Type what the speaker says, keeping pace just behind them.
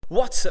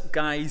What's up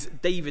guys,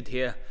 David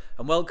here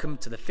and welcome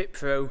to the Fit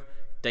Pro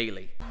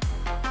Daily.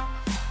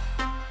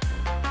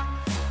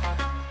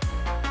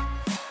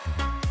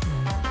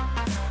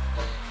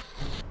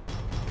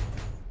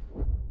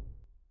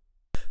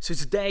 So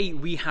today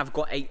we have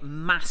got a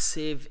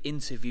massive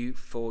interview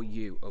for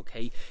you,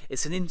 okay?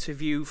 It's an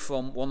interview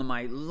from one of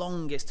my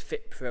longest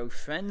Fit Pro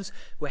friends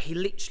where he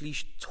literally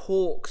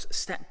talks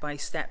step by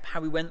step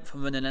how he went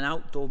from running an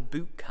outdoor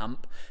boot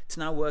camp to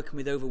now working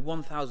with over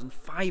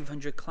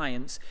 1,500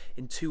 clients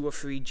in 2 or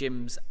 3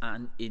 gyms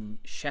and in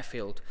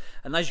Sheffield.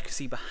 And as you can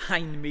see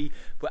behind me,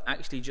 we're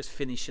actually just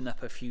finishing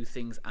up a few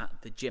things at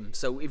the gym.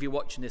 So if you're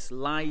watching this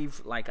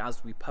live, like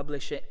as we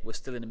publish it, we're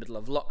still in the middle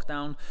of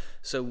lockdown.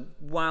 So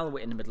while we're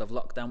in the middle of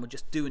lockdown, we're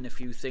just doing a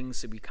few things.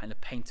 So we kind of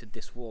painted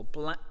this wall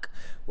black,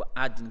 we're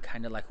adding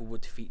kind of like a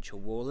wood feature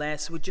wall there,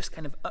 so we're just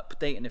kind of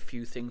updating a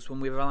few things. When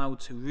we're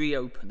allowed to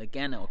reopen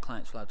again, our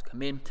clients are allowed to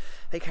come in,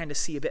 they kind of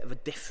see a bit of a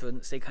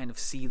difference. They kind of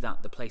see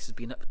that the place has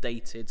been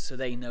updated, so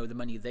they know the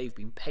money they've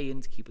been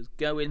paying to keep us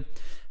going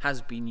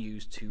has been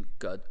used to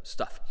good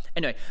stuff.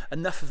 Anyway,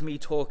 enough of me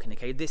talking,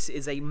 okay? This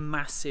is a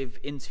massive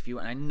interview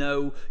and I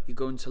know you're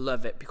going to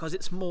love it because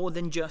it's more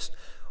than just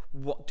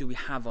what do we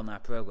have on our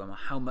program or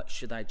how much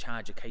should I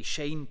charge. Okay,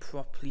 Shane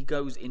properly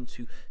goes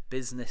into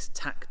business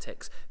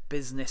tactics,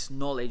 business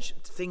knowledge,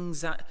 things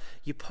that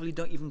you probably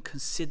don't even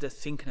consider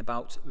thinking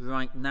about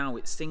right now.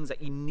 It's things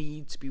that you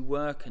need to be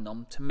working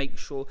on to make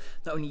sure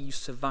not only you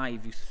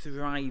survive, you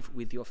thrive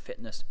with your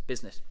fitness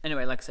business.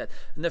 Anyway, like I said,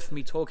 enough of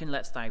me talking,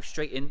 let's dive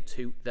straight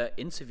into the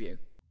interview.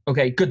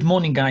 Okay, good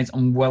morning guys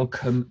and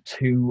welcome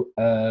to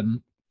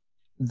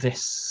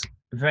this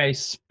very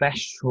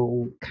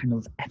special kind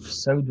of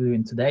episode we're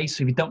doing today.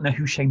 So if you don't know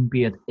who Shane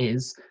Beard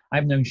is,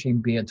 I've known Shane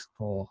Beard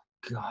for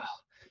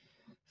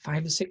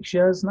 5 or 6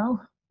 years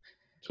now.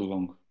 Too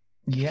long.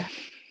 Yeah.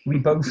 We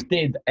both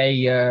did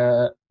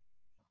a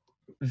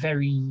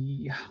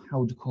very, how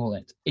would you call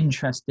it,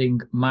 interesting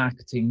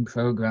marketing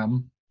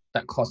program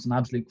that cost an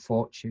absolute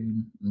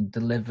fortune and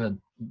delivered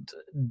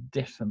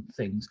different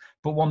things.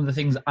 But one of the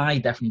things I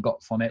definitely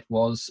got from it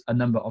was a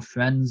number of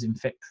friends in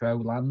Fit Pro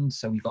land.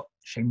 So we got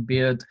Shane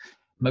Beard.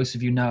 Most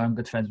of you know I'm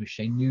good friends with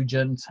Shane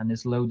Nugent, and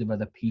there's a load of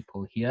other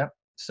people here.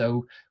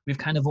 So we've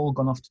kind of all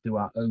gone off to do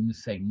our own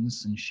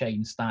things, and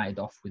Shane started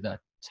off with a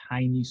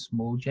tiny,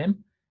 small gym.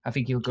 I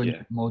think he'll go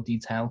into more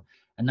detail.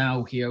 And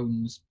now he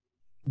owns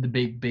the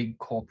big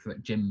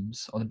corporate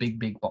gyms, or the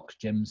big box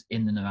gyms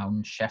in and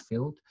around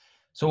Sheffield.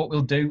 So what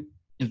we'll do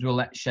is we'll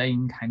let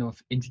Shane kind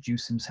of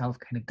introduce himself,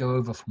 kind of go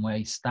over from where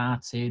he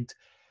started,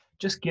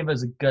 just give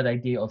us a good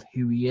idea of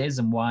who he is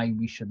and why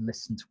we should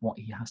listen to what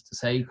he has to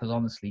say. Because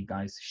honestly,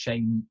 guys,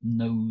 Shane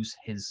knows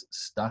his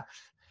stuff.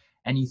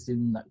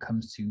 Anything that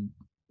comes to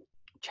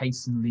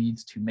chasing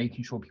leads, to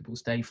making sure people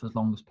stay for as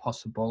long as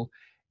possible,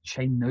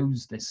 Shane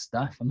knows this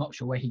stuff. I'm not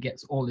sure where he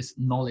gets all this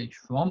knowledge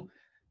from,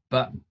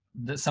 but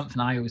that's something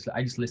I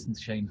just listen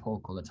to Shane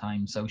talk all the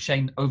time. So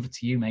Shane, over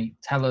to you, mate.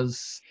 Tell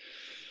us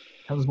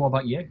more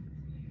about you.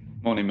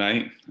 Morning,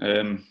 mate.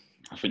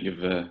 I think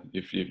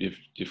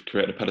you've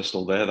created a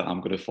pedestal there that I'm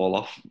going to fall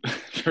off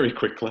very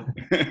quickly.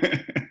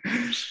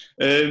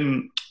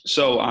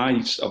 So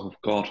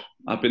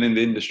I've been in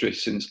the industry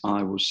since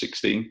I was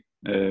 16.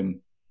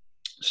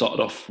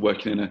 Started off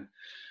working in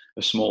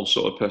a small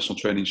sort of personal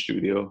training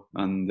studio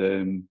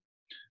and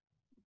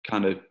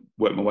kind of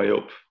worked my way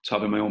up to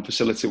having my own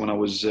facility when I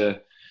was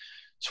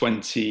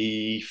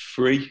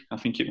 23, I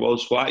think it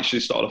was. Well, I actually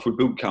started off with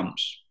boot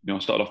camps. I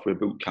started off with a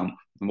boot camp,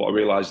 and what I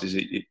realised is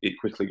it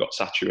quickly got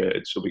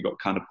saturated. So we got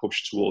kind of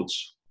pushed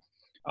towards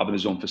having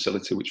his own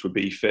facility, which would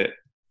be fit.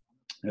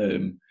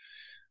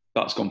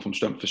 That's gone from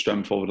strength to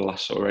strength over the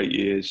last sort of 8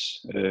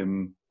 years.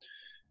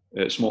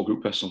 Small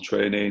group personal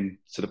training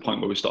to the point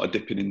where we started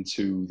dipping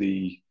into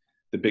the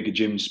bigger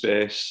gym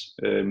space.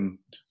 2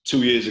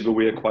 years ago,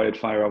 we acquired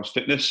Firehouse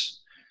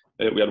Fitness.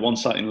 We had one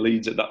site in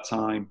Leeds at that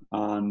time,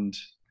 and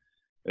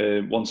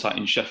one site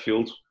in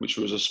Sheffield, which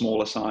was a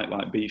smaller site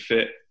like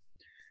B-FITUK,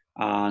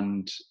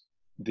 and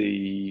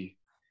the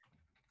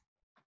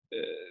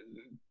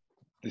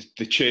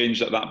change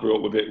that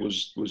brought with it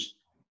was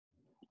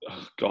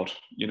oh God,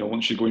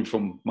 once you're going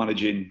from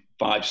managing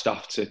 5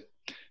 staff to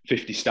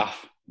 50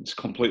 staff, it's a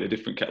completely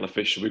different kettle of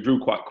fish. So we grew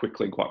quite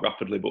quickly and quite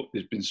rapidly, but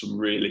there's been some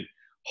really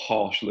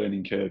harsh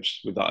learning curves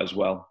with that as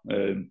well.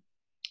 We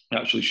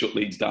actually shut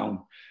Leeds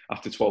down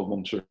after 12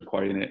 months of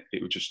acquiring it.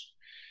 It was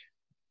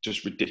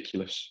just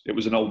ridiculous. It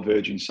was an old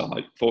Virgin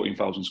site,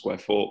 14,000 square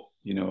foot,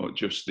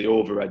 just the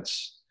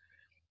overheads,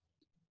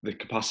 the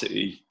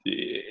capacity,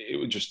 it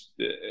was just,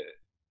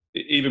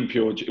 even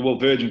pure, well,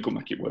 Virgin couldn't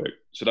make it work.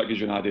 So that gives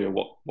you an idea of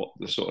what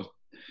the sort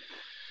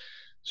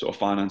of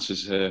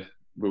finances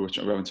we were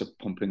having to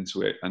pump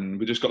into it. And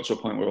we just got to a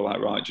point where we're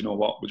like, right, do you know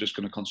what? We're just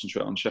going to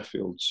concentrate on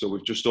Sheffield. So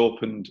we've just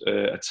opened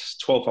a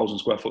 12,000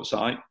 square foot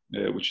site,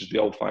 which is the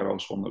old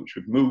Firehouse one, which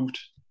we've moved.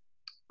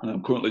 And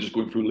I'm currently just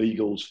going through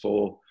legals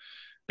for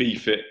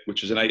B-FITUK,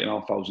 which is an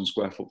 8,500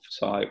 square foot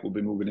site. We'll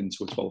be moving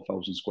into a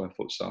 12,000 square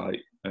foot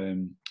site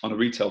on a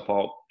retail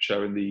park,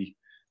 sharing the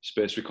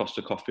space with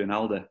Costa Coffee and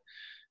Aldi.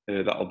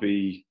 That'll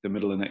be the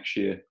middle of next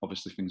year.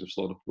 Obviously, things have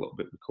slowed up a little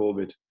bit with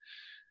COVID.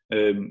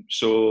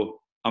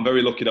 So I'm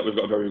very lucky that we've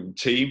got a very good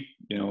team.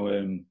 You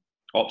know,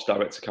 Ops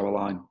Director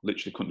Caroline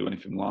literally couldn't do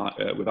anything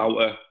without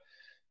her.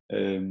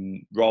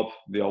 Rob,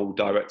 the old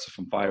director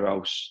from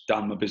Firehouse,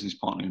 Dan, my business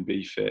partner in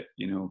B-FITUK,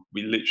 you know,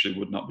 we literally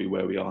would not be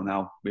where we are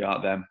now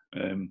without them.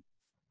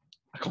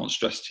 I can't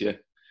stress to you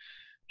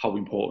how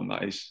important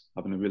that is,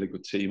 having a really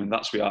good team. And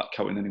that's without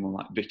counting anyone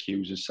like Vicky,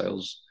 who's a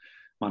sales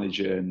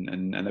manager,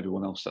 and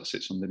everyone else that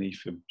sits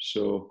underneath him.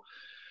 So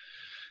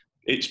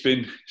it's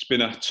been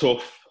a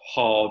tough,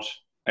 hard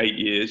 8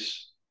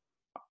 years.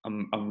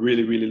 I'm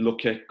really, really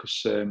lucky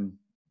because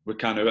we're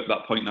kind of at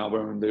that point now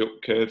where we're on the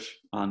up curve,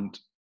 and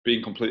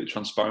being completely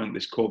transparent,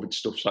 this COVID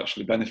stuff's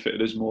actually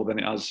benefited us more than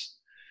it has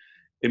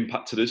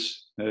impacted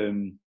us.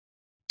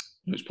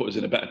 It's put us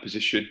in a better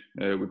position.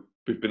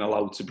 We've been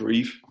allowed to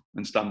breathe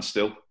and stand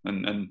still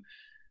and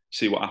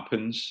see what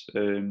happens.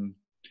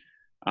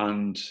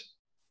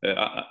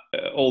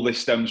 All this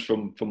stems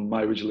from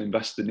my original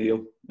investor,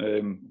 Neil.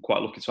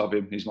 Quite lucky to have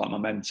him. He's like my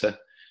mentor.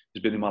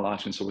 He's been in my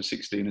life since I was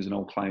 16 as an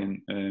old client.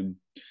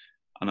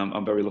 And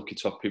I'm very lucky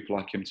to have people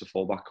like him to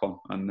fall back on.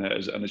 And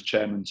as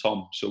chairman,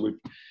 Tom. So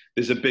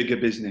there's a bigger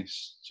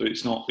business. So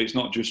it's not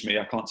just me.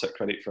 I can't take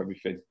credit for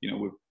everything. You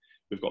know,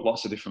 we've got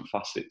lots of different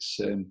facets.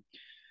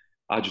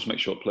 I just make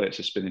sure plates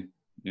are spinning.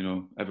 You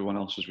know, everyone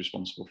else is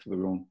responsible for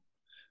their own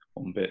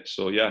bit.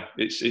 So yeah,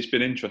 it's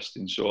been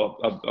interesting. So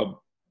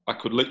I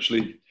could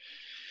literally,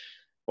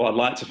 well, I'd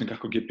like to think I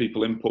could give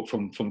people input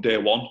from day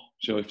one.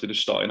 So if they're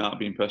just starting out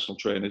being personal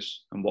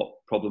trainers, and what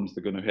problems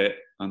they're going to hit,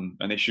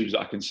 and issues that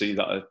I can see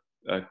that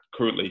are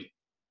currently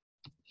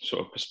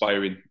sort of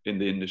perspiring in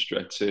the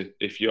industry. To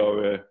if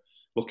you're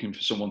looking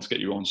for someone to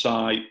get your own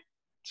site,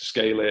 to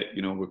scale it,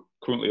 you know, we're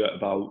currently at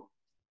probably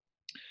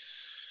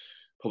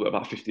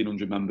about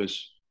 1,500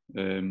 members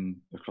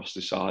across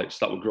the sites.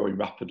 That we're growing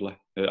rapidly,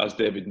 as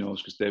David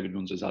knows, because David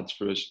runs his ads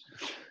for us.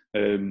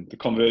 The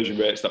conversion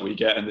rates that we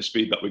get and the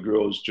speed that we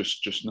grow is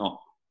just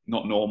not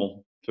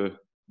normal for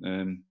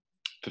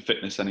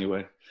fitness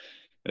anyway.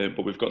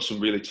 But we've got some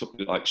really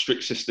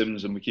strict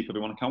systems, and we keep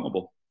everyone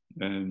accountable.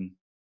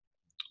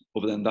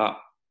 Other than that,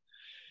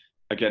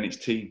 again, it's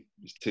team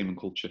and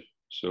culture.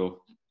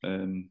 So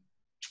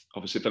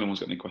obviously, if anyone's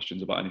got any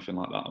questions about anything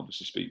like that,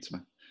 obviously speak to me.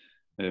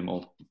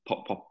 Or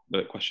pop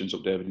questions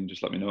up, David, and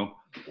just let me know.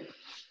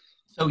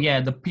 So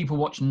yeah, the people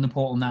watching the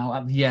portal now,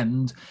 at the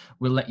end,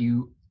 we'll let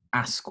you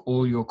ask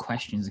all your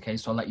questions, okay?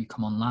 So I'll let you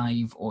come on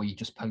live, or you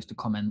just post the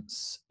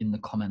comments in the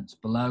comments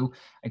below.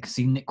 I can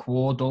see Nick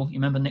Wardle. You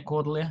remember Nick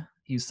Wardle here?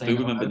 He's saying I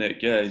do remember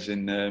Nick, yeah. He's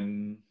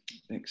in,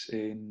 Nick's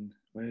in,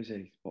 where is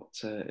he?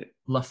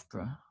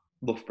 Loughborough.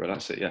 Loughborough,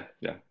 that's it, yeah.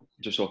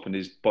 Just opened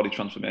his body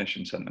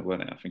transformation centre,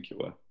 weren't it? I think it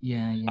were.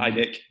 Yeah. Hi,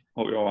 Nick.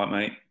 Hope you're all right,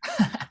 mate.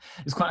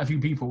 There's quite a few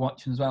people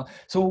watching as well.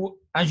 So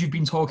as you've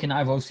been talking,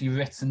 I've obviously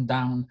written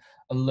down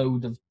a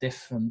load of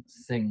different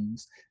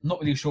things. I'm not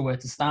really sure where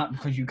to start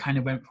because you kind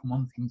of went from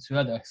one thing to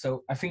other.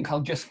 So I think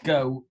I'll just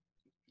go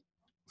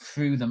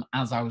through them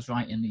as I was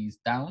writing these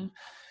down.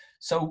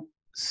 So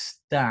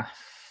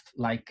staff,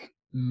 like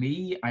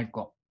me, I've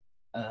got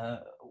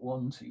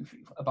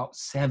about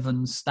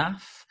 7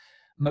 staff.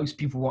 Most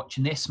people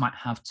watching this might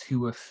have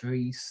 2 or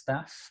 3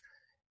 staff.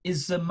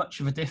 Is there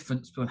much of a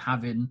difference between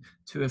having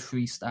 2 or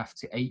 3 staff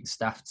to 8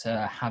 staff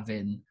to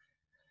having,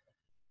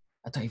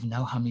 I don't even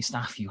know how many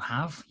staff you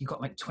have. You got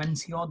like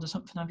 20 odd or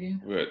something, have you?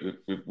 We're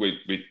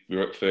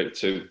at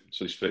 32,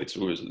 so it's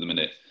 32 hours at the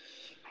minute.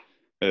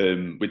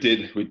 We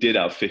did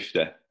have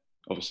 50,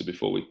 obviously,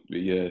 before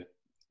we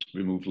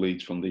removed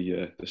leads from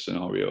the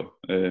scenario.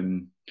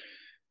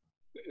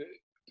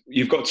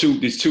 You've got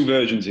there's 2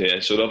 versions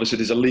here. So obviously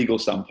there's a legal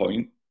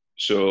standpoint.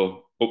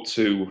 So up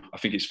to, I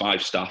think it's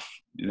 5 staff,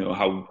 you know,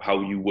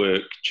 how you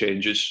work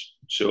changes.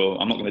 So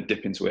I'm not going to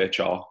dip into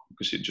HR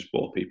because it just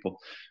bore people,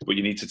 but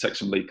you need to take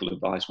some legal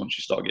advice once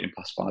you start getting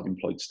past 5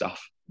 employed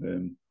staff,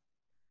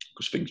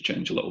 because things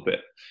change a little bit.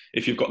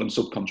 If you've got them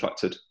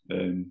subcontracted,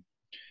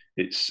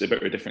 it's a bit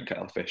of a different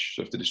kettle of fish.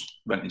 So if they're just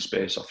renting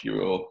space off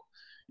you, or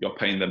you're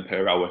paying them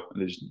per hour,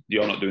 and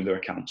you're not doing their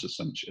accounts,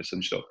 essentially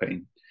you're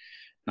paying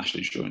national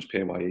insurance,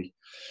 PAYE.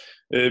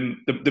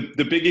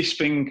 The biggest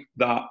thing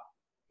that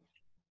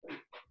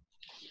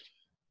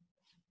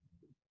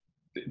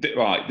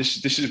right,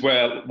 this is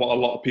where what a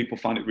lot of people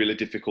find it really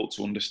difficult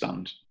to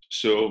understand.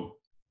 So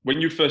when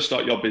you first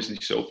start your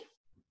business up,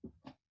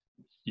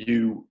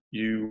 you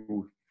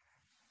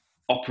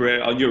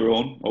operate on your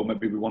own, or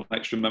maybe with one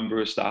extra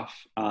member of staff,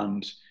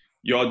 and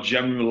you're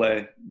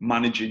generally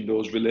managing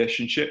those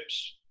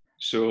relationships.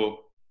 So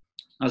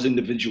as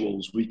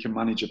individuals, we can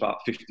manage about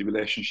 50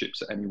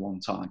 relationships at any one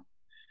time.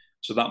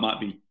 So that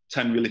might be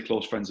 10 really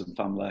close friends and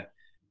family,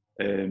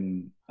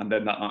 and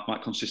then that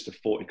might consist of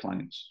 40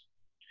 clients.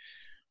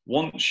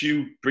 Once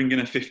you bring in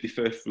a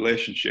 51st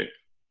relationship,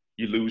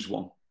 you lose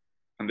one.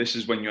 And this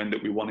is when you end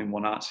up with one in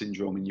one out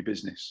syndrome in your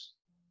business.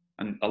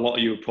 And a lot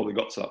of you have probably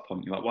got to that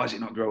point. You're like, why is it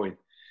not growing?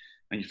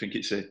 And you think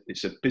it's a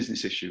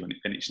business issue,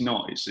 and it's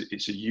not.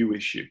 It's a you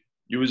issue.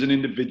 You as an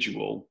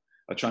individual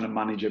are trying to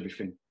manage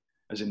everything.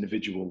 as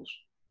individuals.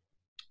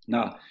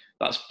 Now,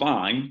 that's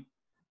fine,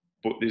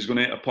 but there's going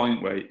to hit a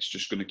point where it's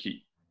just going to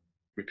keep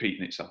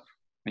repeating itself,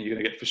 and you're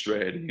going to get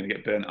frustrated and you're going to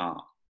get burnt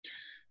out.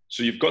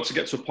 So you've got to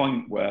get to a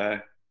point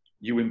where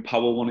you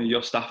empower one of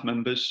your staff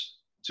members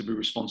to be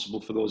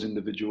responsible for those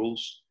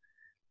individuals.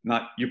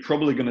 Now, you're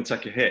probably going to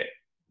take a hit.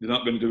 They're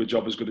not going to do a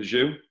job as good as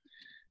you.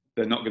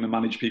 They're not going to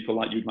manage people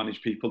like you'd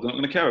manage people. They're not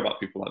going to care about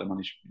people like they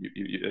manage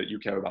you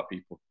care about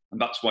people.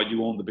 And that's why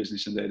you own the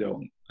business and they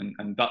don't.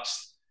 And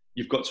that's,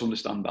 you've got to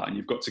understand that, and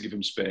you've got to give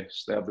them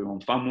space. They have their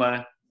own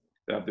family.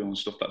 They have their own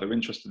stuff that they're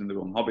interested in, their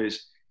own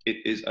hobbies. It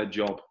is a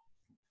job.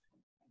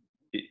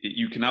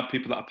 You can have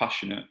people that are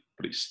passionate,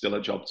 but it's still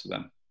a job to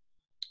them.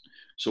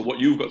 So what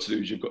you've got to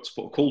do is you've got to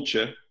put a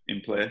culture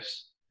in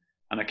place,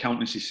 an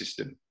accountancy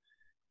system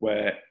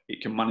where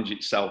it can manage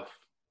itself.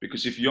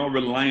 Because if you're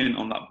reliant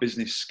on that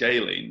business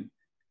scaling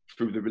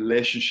through the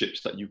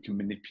relationships that you can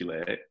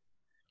manipulate,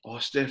 oh,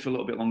 stay for a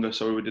little bit longer,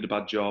 sorry, we did a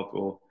bad job,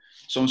 or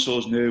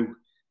so-and-so's new,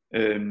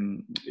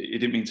 he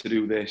didn't mean to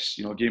do this,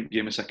 you know, give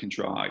him a second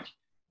try.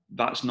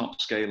 That's not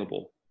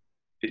scalable.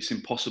 It's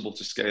impossible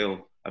to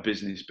scale a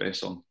business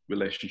based on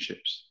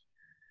relationships.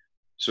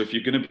 So if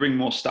you're going to bring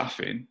more staff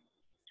in,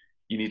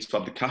 you need to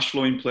have the cash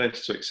flow in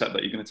place to accept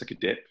that you're going to take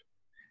a dip,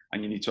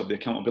 and you need to have the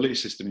accountability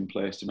system in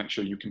place to make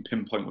sure you can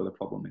pinpoint where the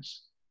problem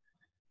is.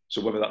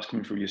 So whether that's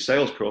coming through your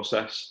sales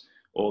process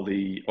or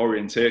the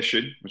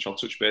orientation, which I'll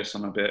touch base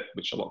on a bit,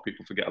 which a lot of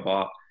people forget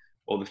about,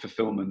 or the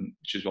fulfillment,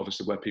 which is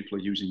obviously where people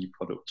are using your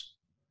product.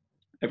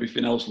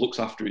 Everything else looks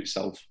after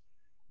itself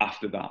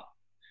after that,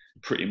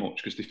 pretty much,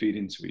 because they feed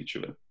into each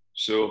other.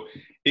 So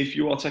if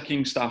you are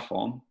taking staff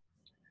on,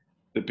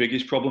 the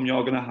biggest problem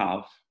you're going to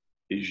have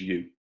is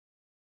you.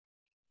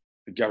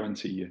 I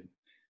guarantee you.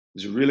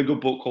 There's a really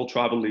good book called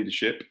Tribal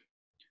Leadership.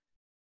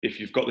 If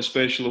you've got the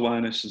spatial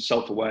awareness and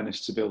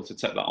self-awareness to be able to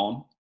take that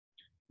on,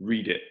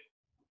 read it.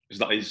 Because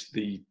that is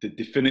the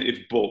definitive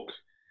book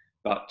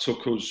that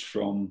took us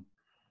from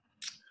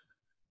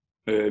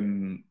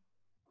going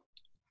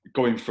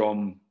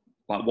from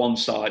like one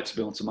site to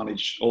be able to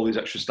manage all these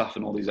extra staff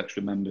and all these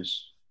extra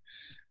members.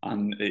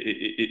 And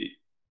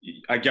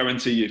I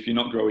guarantee you, if you're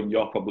not growing,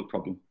 you're probably a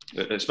problem.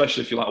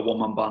 Especially if you're like a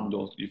one-man band,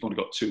 or you've only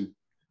got two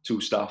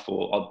staff,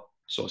 or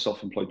sort of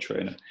self-employed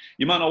trainer.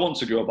 You might not want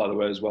to grow, by the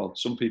way, as well.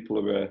 Some people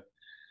are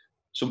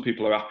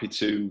happy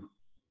to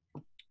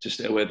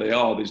stay where they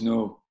are. There's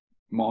no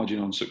margin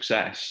on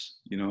success.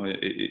 You know,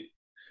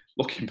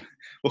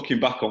 looking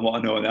back on what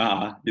I know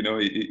now, you know,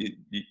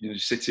 you're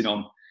sitting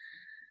on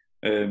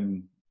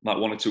like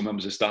one or two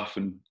members of staff,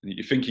 and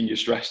you're thinking you're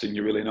stressed, and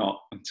you're really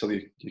not, until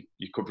you're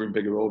covering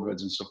bigger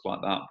overheads and stuff like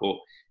that. But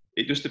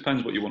it just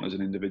depends what you want as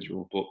an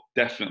individual. But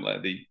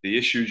definitely the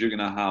issues you're going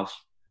to have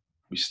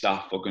with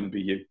staff are going to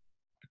be you,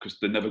 because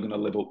they're never going to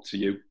live up to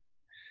you.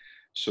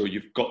 So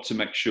you've got to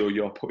make sure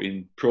you're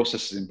putting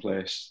processes in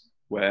place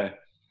where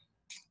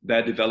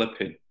they're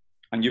developing,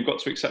 and you've got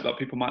to accept that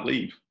people might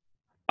leave.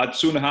 I'd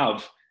sooner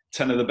have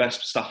 10 of the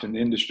best staff in the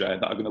industry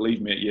that are going to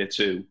leave me at year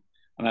 2,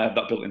 and I have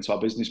that built into our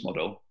business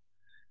model,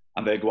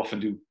 and they go off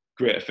and do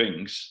greater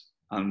things,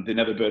 and they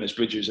never burn as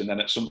bridges, and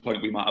then at some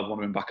point we might have one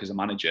of them back as a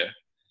manager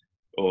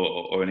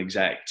or an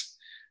exec,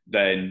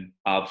 then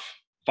have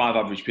 5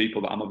 average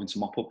people that I'm having to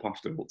mop up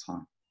after all the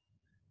time,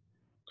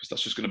 because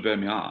that's just going to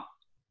burn me out.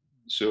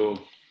 So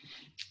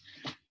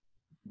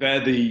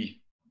they're the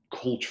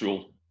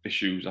cultural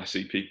issues I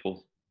see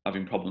people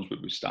having problems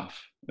with staff.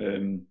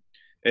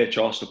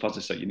 HR stuff, as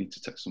I say, you need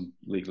to take some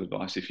legal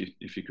advice if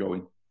you're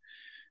growing,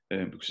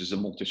 because there's a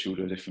multitude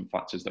of different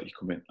factors that you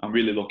come in. I'm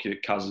really lucky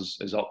at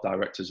Kaz as op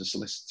director, as a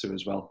solicitor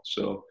as well,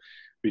 so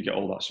we get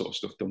all that sort of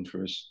stuff done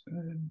for us.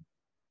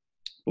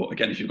 But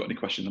again, if you've got any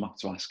questions, I'm happy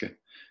to ask it.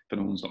 If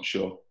anyone's not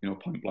sure, you know,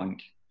 point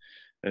blank.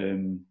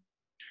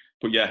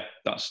 But yeah,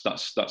 that's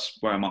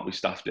where I'm at with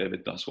staff,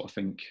 David. That's what I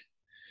think.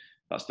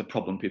 That's the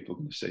problem people are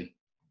going to see.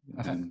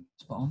 Perfect.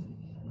 Spot on.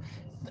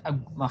 I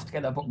have to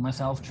get that book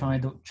myself.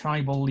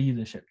 Tribal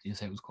Leadership, do you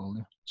say it was called?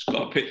 Yeah? It's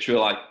got a picture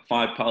of like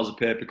 5 piles of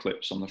paper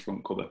clips on the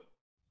front cover.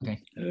 Okay.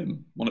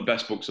 One of the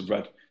best books I've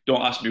read.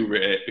 Don't ask me who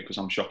wrote it, because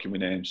I'm shocking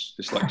with names.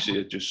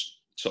 Dyslexia just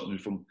stops me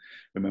from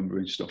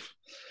remembering stuff.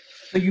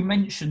 So you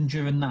mentioned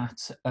during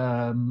that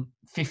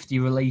 50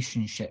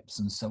 relationships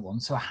and so on.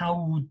 So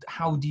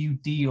how do you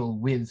deal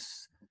with,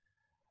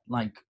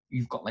 like,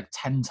 you've got like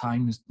 10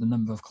 times the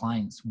number of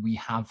clients we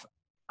have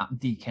at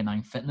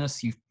DK9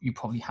 Fitness. You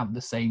probably have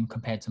the same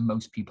compared to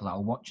most people that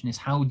are watching this.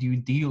 How do you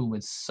deal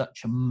with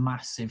such a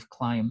massive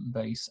client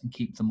base and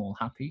keep them all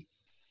happy?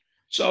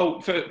 So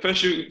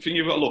first thing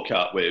you've got to look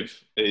at with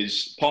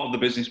is part of the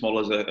business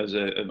model as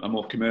a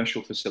more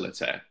commercial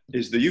facility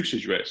is the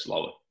usage rates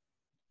lower.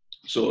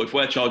 So if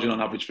we're charging on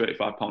average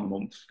 £35 a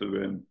month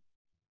for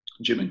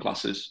gym and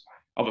classes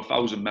of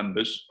 1,000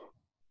 members,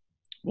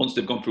 once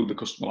they've gone through the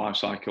customer life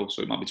cycle,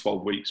 so it might be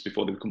 12 weeks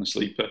before they become a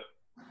sleeper.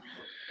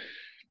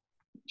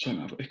 Sorry,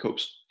 I've got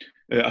hiccups.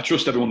 I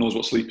trust everyone knows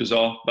what sleepers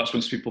are. That's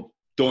when people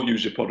don't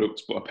use your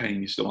product but are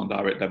paying you still on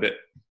direct debit.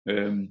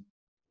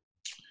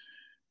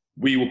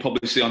 We will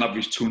probably see on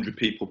average 200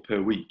 people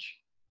per week.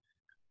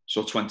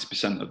 So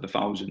 20% of the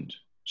 1,000.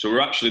 So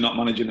we're actually not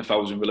managing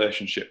 1,000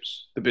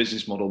 relationships. The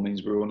business model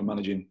means we're only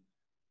managing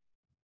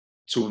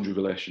 200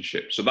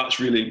 relationships. So that's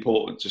really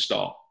important to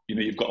start. You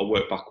know, you've got to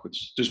work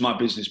backwards. Does my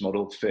business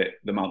model fit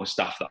the amount of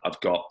staff that I've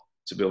got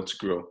to be able to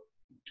grow?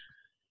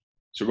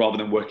 So rather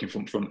than working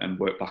from front end,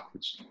 work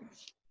backwards.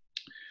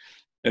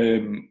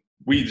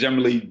 We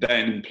generally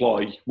then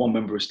employ one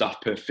member of staff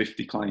per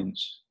 50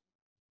 clients,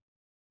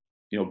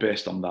 you know,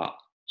 based on that.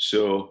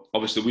 So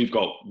obviously we've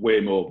got way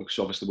more because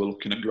obviously we're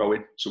looking at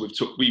growing. So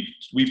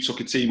we've took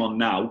a team on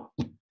now,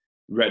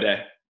 ready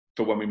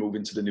for when we move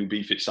into the new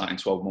B-FIT site in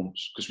 12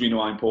 months, because we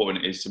know how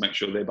important it is to make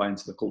sure they buy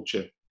into the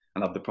culture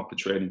and have the proper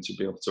training to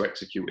be able to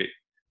execute it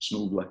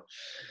smoothly.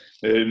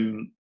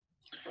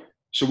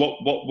 So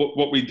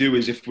what we do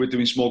is, if we're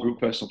doing small group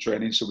personal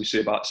training, so we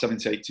see about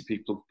 70 to 80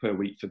 people per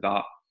week for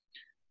that,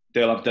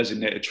 they'll have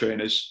designated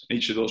trainers.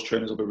 Each of those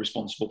trainers will be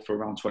responsible for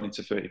around 20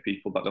 to 30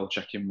 people that they'll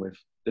check in with.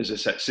 There's a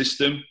set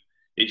system.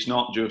 It's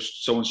not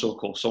just so-and-so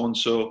call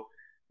so-and-so.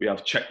 We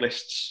have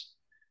checklists,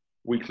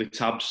 weekly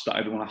tabs that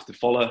everyone has to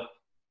follow.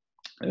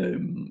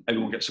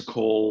 Everyone gets a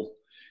call.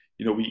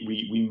 You know,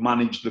 we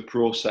manage the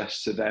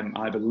process to them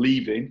either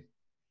leaving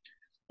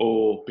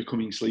or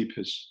becoming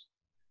sleepers.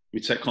 We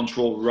take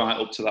control right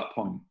up to that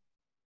point.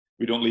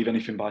 We don't leave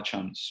anything by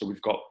chance. So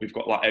we've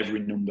got like every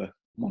number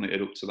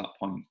monitored up to that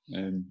point.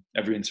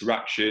 Every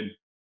interaction,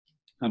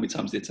 how many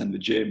times they attend the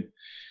gym,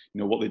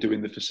 you know, what they do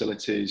in the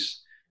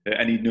facilities,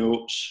 any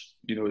notes,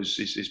 you know,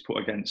 is put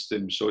against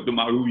them. So it doesn't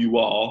matter who you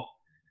are.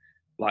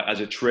 Like as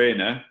a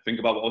trainer, think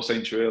about what I was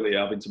saying to you earlier,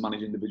 having to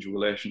manage individual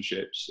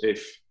relationships.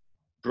 If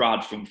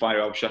Brad from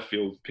Firehouse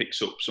Sheffield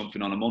picks up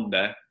something on a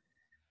Monday,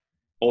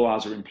 all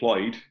ours are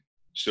employed.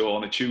 So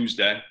on a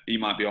Tuesday, he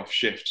might be off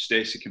shift.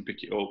 Stacey can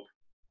pick it up,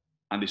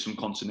 and there's some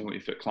continuity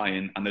for the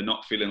client, and they're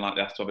not feeling like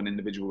they have to have an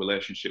individual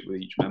relationship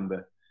with each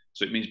member.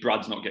 So it means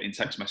Brad's not getting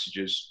text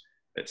messages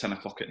at 10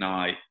 o'clock at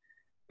night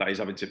that he's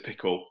having to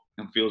pick up,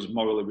 and feels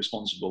morally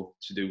responsible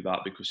to do that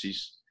because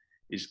he's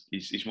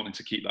wanting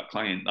to keep that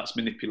client. That's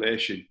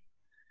manipulation.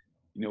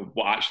 You know,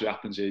 what actually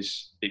happens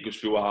is it goes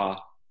through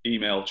our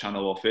email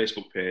channel or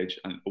Facebook page,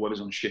 and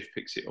whoever's on shift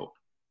picks it up.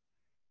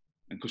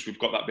 And because we've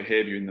got that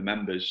behaviour in the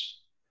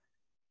members,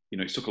 you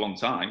know, it took a long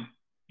time.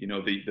 You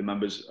know, the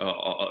members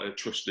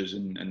trust us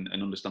and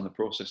understand the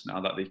process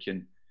now, that they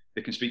can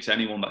speak to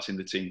anyone that's in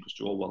the team because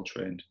they're all well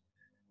trained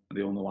and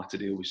they all know how to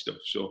deal with stuff.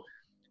 So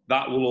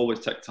that will always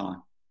take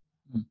time.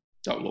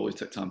 That will always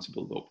take time to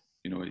build up.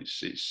 You know,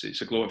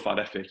 it's a glorified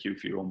FAQ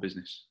for your own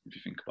business if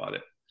you think about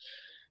it.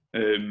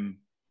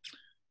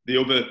 The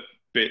other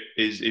bit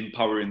is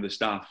empowering the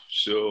staff.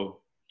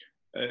 So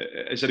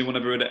has anyone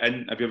ever heard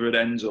have you ever heard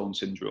of end zone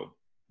syndrome?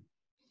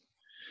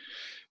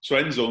 So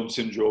end zone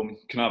syndrome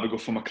can either go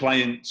from a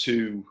client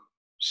to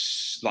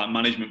like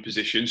management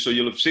position. So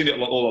you'll have seen it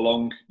all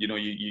along. You know,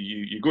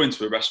 you go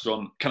into a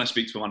restaurant, can I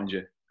speak to a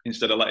manager?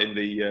 Instead of letting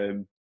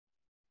the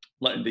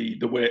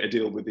waiter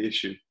deal with the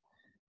issue.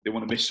 They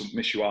want to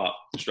miss you out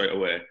straight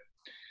away.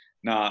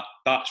 Now,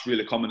 that's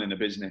really common in a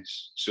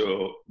business.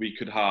 So we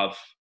could have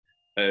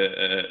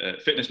a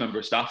fitness member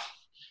of staff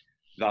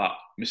that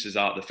misses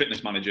out the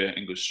fitness manager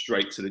and goes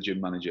straight to the gym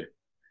manager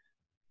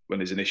when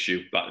there's an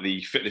issue that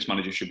the fitness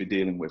manager should be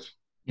dealing with.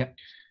 Yep.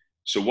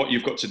 So what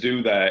you've got to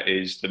do there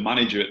is the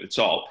manager at the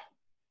top,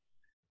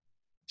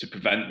 to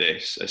prevent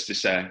this, is to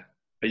say,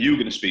 are you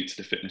going to speak to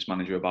the fitness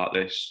manager about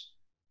this?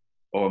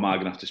 Or am I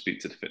going to have to speak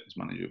to the fitness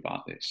manager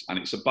about this? And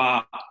it's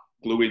about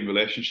gluing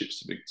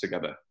relationships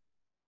together.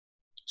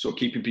 So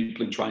keeping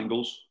people in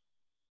triangles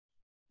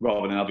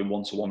rather than having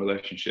one-to-one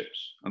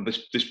relationships. And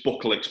this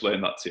book will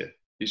explain that to you.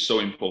 It's so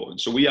important.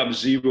 So we have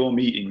 0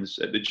 meetings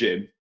at the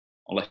gym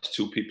unless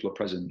 2 people are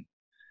present.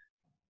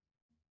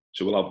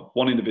 So we'll have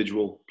 1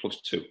 individual plus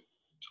 2.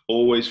 It's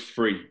always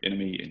 3 in a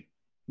meeting,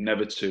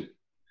 never 2.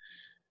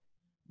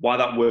 Why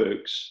that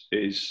works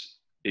is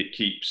it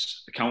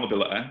keeps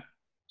accountability.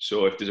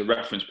 So if there's a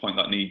reference point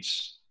that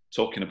needs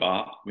talking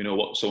about, we know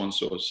what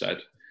so-and-so has said.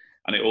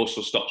 And it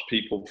also stops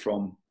people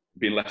from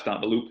being left out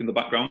of the loop in the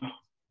background.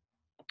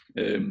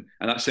 And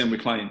that's same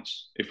with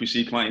clients. If we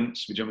see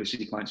clients, we generally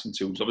see clients in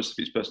 2s.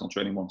 Obviously, if it's personal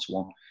training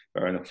one-to-one,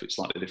 fair enough, it's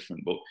slightly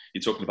different. But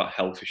you're talking about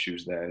health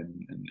issues there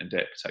and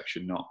data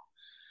protection, not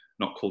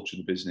culture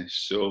of the business.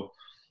 So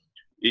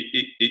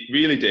it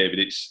really, David,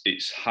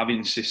 it's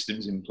having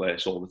systems in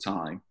place all the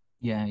time.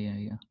 Yeah.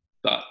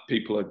 That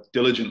people are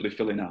diligently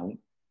filling out,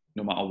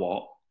 no matter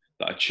what,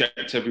 that are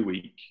checked every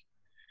week,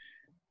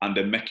 and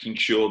they're making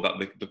sure that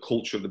the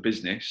culture of the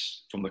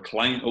business, from the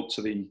client up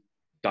to the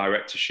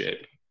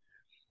directorship,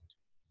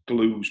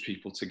 glues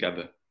people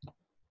together.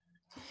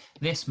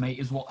 This, mate,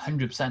 is what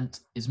 100%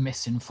 is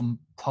missing from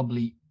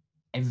probably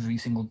every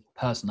single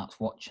person that's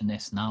watching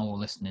this now or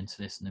listening to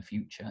this in the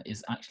future,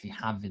 is actually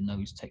having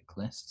those tick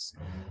lists.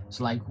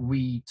 So like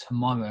we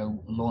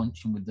tomorrow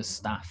launching with the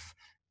staff,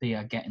 they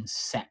are getting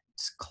set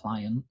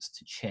clients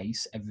to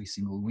chase every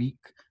single week.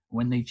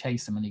 When they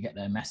chase them and they get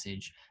their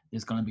message,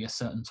 there's going to be a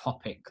certain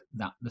topic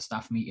that the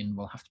staff meeting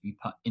will have to be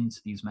put into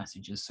these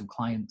messages. So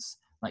clients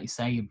like you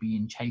say, you're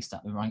being chased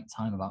at the right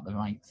time about the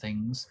right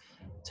things,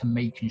 to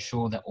making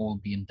sure they're all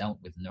being dealt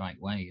with in the right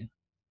way.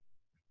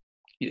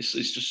 It's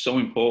just so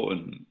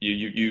important.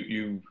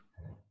 You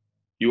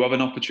have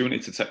an opportunity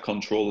to take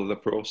control of the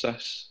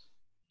process.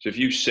 So if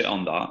you sit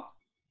on that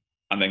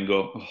and then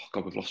go, oh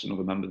God, we've lost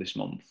another member this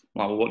month.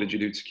 Well, what did you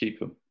do to keep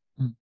them?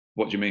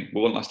 What do you mean?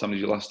 Well, when last time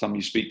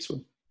you speak to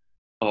them?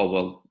 Oh,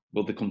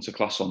 well, they come to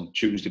class on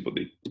Tuesday, but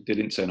they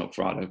didn't turn up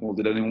Friday. Well,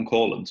 did anyone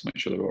call them to make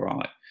sure they're all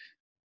right?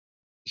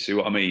 You see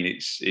what I mean?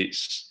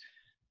 It's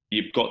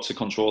you've got to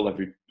control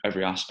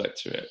every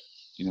aspect of it,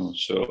 you know.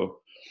 So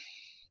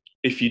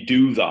if you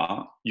do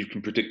that, you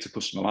can predict a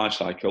customer life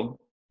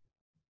cycle.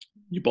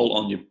 You bolt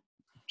on your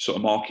sort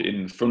of marketing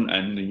in the front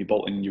end, and you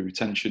bolt in your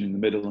retention in the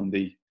middle, and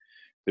the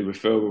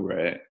referral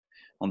rate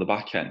on the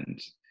back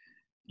end.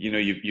 You know,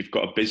 you've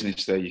got a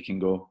business there. You can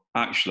go,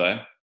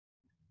 actually,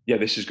 yeah,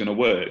 this is going to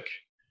work.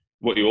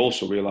 What you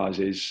also realise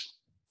is,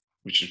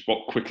 which is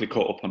what quickly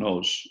caught up on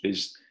us,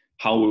 is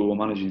how we were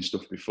managing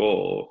stuff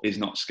before is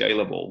not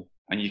scalable.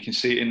 And you can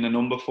see it in the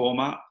number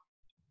format.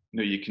 You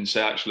know, you can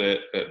say, actually,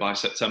 by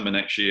September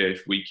next year,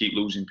 if we keep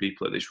losing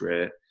people at this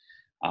rate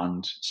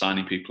and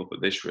signing people up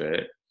at this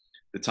rate,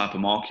 the type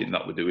of marketing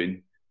that we're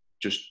doing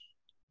just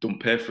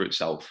don't pay for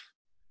itself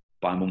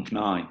by month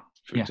 9,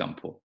 for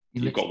example.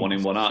 You've got one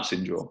in, one out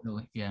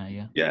syndrome.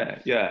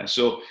 Yeah.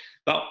 So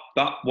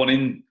that one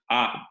in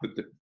out,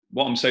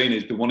 what I'm saying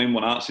is the one in,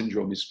 one out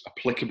syndrome is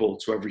applicable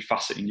to every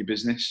facet in your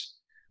business.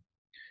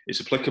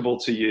 It's applicable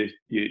to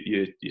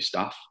your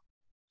staff.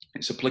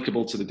 It's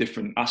applicable to the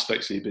different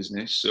aspects of your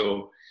business.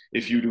 So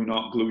if you do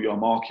not glue your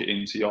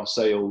marketing to your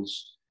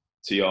sales,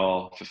 to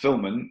your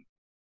fulfillment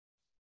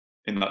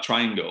in that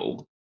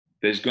triangle,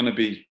 there's going to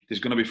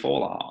be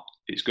fallout.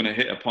 It's going to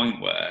hit a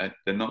point where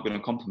they're not going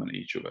to complement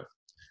each other.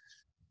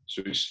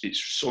 So it's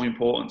so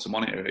important to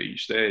monitor at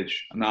each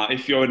stage. And now,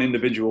 if you're an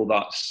individual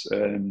that's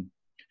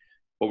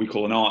what we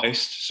call an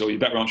artist, so you're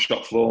better on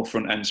shop floor,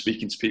 front end,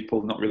 speaking to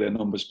people, not really a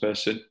numbers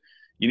person,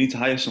 you need to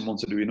hire someone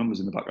to do your numbers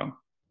in the background.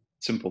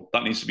 Simple.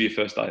 That needs to be your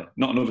first hire,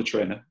 not another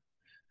trainer.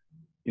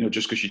 You know,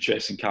 just because you're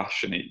chasing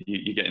cash and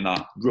you're getting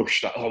that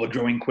rush that, oh, we're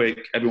growing quick,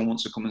 everyone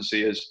wants to come and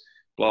see us,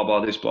 blah, blah,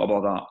 this, blah,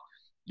 blah, that.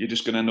 You're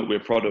just going to end up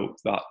with a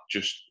product that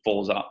just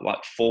falls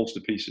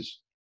to pieces.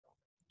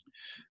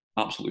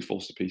 Absolutely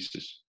falls to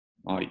pieces.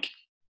 Like,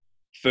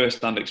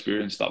 first-hand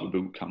experience that with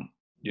Bootcamp.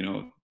 You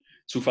know,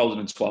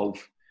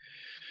 2012,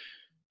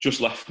 just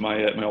left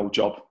my old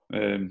job.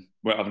 We're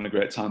having a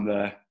great time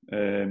there.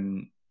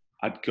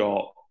 I'd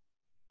got,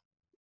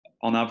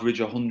 on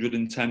average,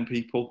 110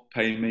 people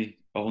paying me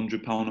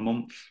 £100 a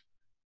month,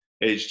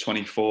 age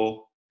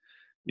 24.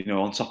 You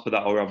know, on top of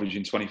that, I was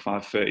averaging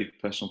 25, 30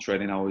 personal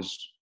training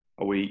hours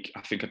a week.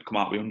 I think I'd come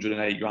out with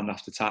 108 grand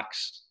after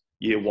tax,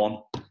 year one.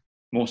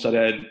 Most I'd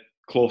earned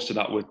close to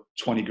that were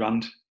 20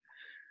 grand.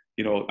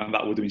 You know, and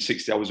that would have been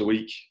 60 hours a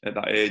week at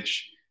that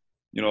age.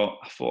 You know,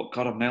 I thought,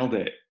 God, I've nailed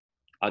it.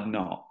 I'd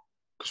not.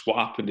 Because what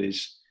happened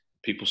is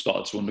people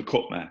started to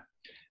undercut me.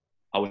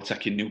 I was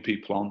taking new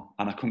people on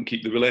and I couldn't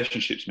keep the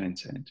relationships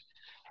maintained.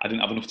 I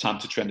didn't have enough time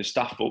to train the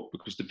staff up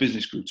because the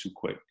business grew too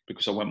quick,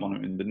 because I went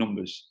monitoring the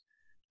numbers.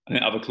 I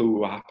didn't have a clue who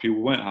were happy,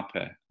 who weren't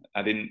happy.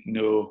 I didn't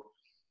know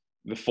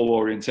the full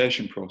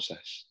orientation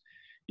process.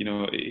 You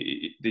know,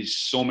 there's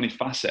so many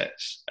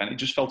facets, and it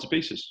just fell to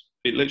pieces.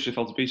 It literally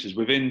fell to pieces.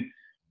 Within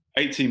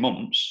 18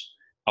 months,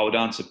 I would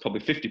answer probably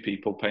 50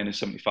 people paying us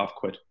 75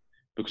 quid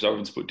because I was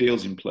having to put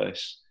deals in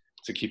place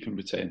to keep them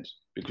retained,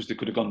 because they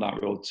could have gone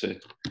that road to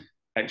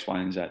X, Y,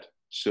 and Z.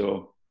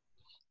 So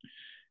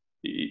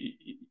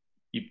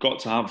you've got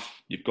to have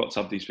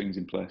these things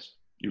in place.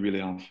 You really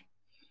have.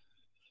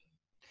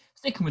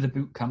 Sticking with the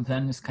boot camp,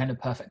 then, is kind of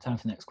perfect time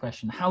for the next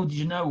question. How did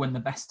you know when the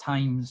best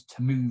times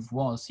to move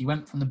was? So you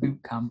went from the boot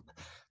camp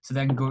to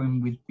then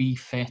going with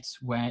B-FIT,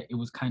 where it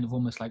was kind of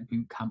almost like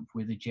boot camp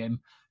with a gym,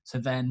 to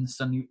then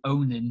suddenly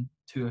owning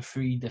 2 or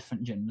 3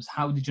 different gyms.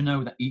 How did you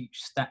know that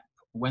each step,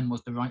 when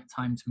was the right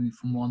time to move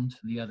from one to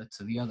the other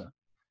to the other?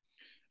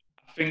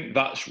 I think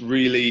that's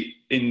really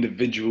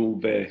individual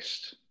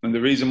based. And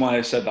the reason why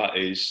I said that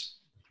is,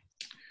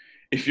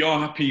 if you're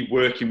happy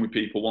working with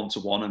people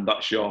one-to-one and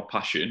that's your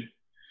passion,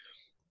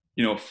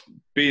 you know,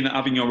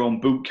 having your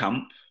own boot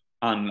camp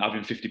and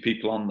having 50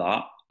 people on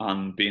that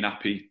and being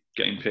happy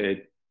getting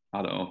paid,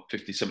 I don't know,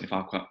 50,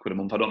 75 quid a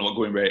month. I don't know what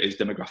going rate is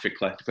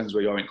demographically. Depends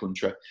where you're in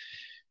country.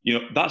 You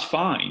know, that's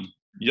fine.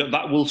 You know,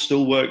 that will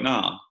still work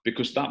now,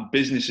 because that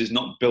business is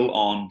not built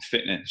on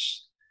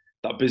fitness.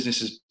 That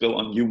business is built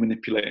on you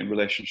manipulating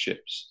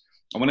relationships.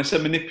 And when I say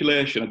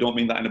manipulation, I don't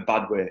mean that in a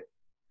bad way.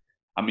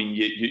 I mean,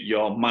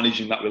 you're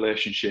managing that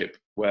relationship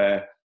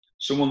where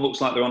someone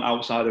looks like they're on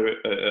outside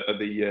of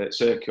the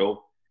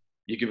circle,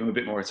 you give them a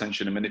bit more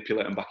attention and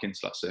manipulate them back into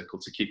that circle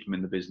to keep them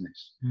in the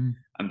business.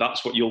 And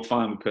that's what you'll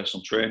find with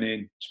personal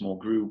training, small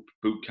group,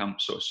 boot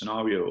camp sort of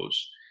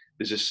scenarios.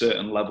 There's a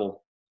certain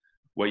level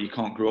where you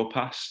can't grow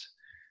past.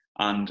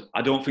 And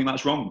I don't think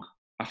that's wrong.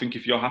 I think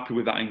if you're happy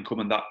with that income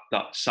and that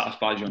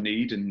satisfies your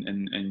need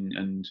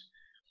and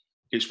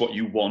it's what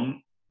you want,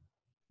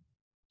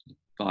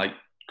 like,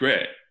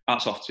 great,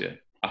 That's off to you.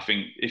 I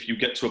think if you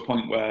get to a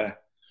point where,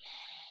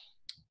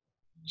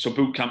 so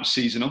bootcamp's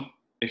seasonal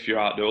if you're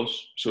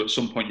outdoors. So at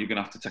some point you're going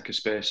to have to take a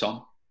space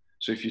on.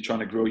 So if you're trying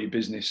to grow your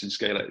business and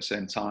scale at the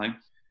same time,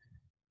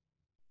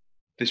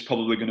 there's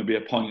probably going to be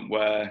a point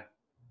where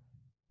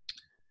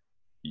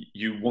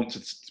you want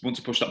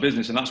to push that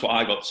business, and that's what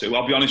I got to.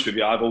 I'll be honest with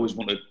you, I've always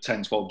wanted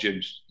 10, 12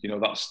 gyms. You know,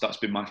 that's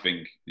been my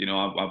thing. You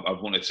know,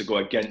 I've wanted to go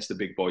against the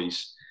big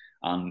boys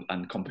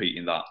and compete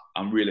in that.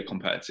 I'm really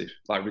competitive,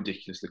 like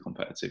ridiculously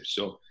competitive.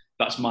 So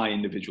that's my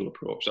individual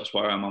approach. That's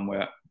where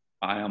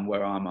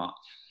where I'm at.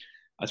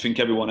 I think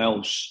everyone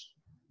else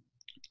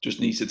just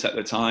needs to take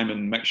their time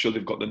and make sure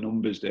they've got the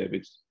numbers,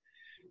 David.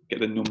 Get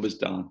the numbers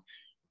down.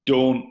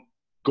 Don't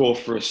go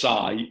for a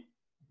site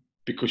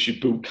because your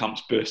boot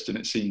camp's bursting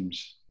at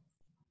seams.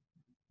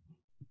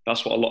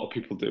 That's what a lot of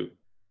people do.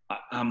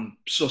 I'm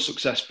so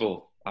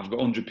successful. I've got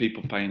 100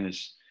 people paying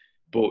us,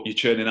 but you're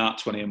churning out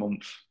 20 a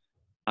month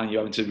and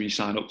you're having to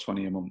re-sign up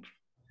 20 a month.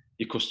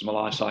 Your customer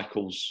life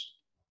cycle's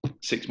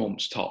 6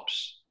 months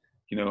tops.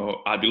 You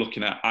know, I'd be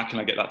looking at, how can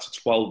I get that to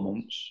 12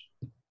 months?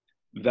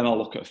 Then I'll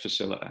look at a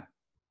facility.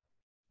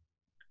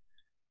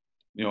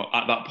 You know,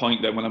 at that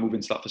point then when I move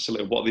into that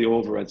facility, what are the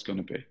overheads going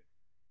to be?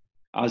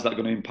 How's that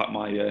going to impact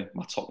my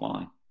my top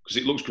line? Because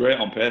it looks great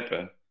on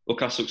paper.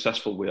 Look how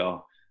successful we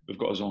are. We've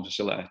got our own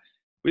facility.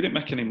 We didn't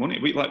make any money.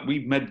 We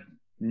made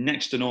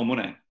next to no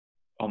money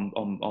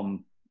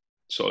on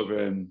sort of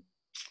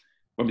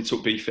when we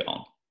took B-FITUK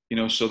on. You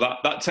know, so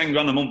that 10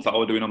 grand a month that I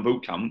was doing on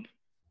bootcamp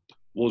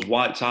was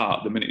wiped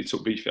out the minute we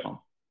took B-FITUK on.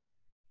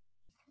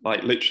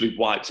 Like literally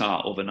wiped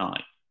out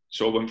overnight.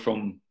 So I went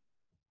from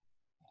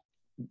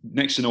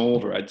next to no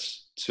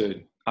overheads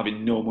to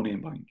having no money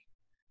in bank.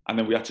 And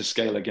then we had to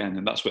scale again,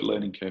 and that's where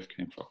learning curve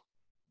came from.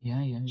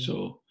 Yeah.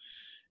 So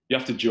you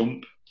have to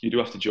jump. You do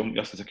have to jump. You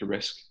have to take a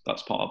risk.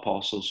 That's part of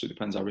parcel. So it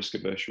depends how risk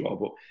averse you are.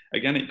 But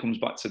again, it comes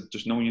back to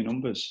just knowing your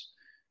numbers.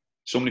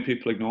 So many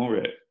people ignore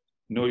it.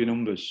 Know your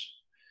numbers.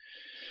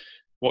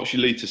 What's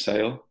your lead to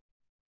sale?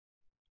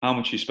 How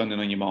much are you spending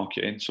on your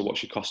marketing? So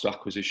what's your cost of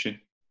acquisition?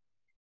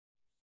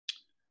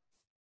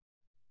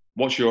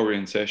 What's your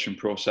orientation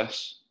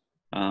process?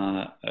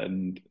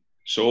 And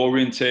so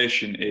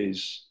orientation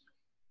is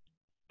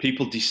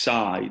people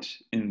decide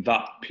in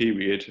that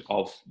period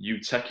of you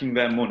taking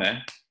their money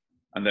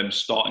and them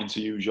starting to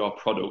use your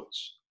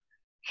products,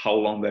 how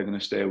long they're going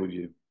to stay with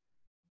you.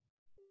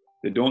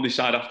 They don't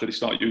decide after they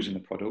start using the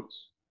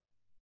products.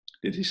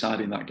 They decide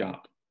in that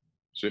gap.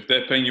 So if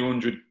they're paying you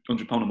 £100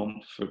 a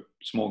month for a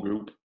small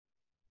group,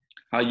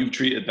 how you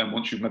treated them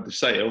once you've made the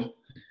sale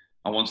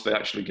and once they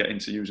actually get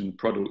into using the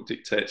product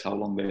dictates how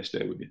long they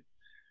stay with you.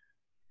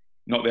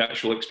 Not the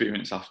actual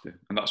experience after.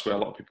 And that's where a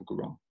lot of people go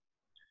wrong.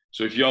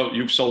 So if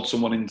you've sold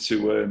someone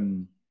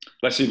into,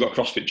 let's say you've got a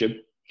CrossFit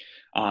gym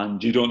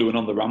and you don't do an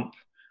on the ramp,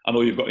 and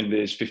all you've got in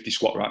there is 50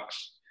 squat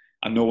racks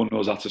and no one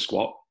knows how to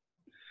squat,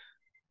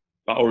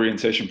 that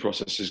orientation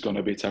process is going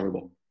to be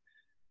terrible.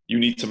 You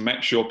need to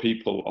make sure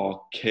people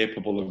are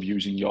capable of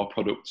using your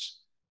products,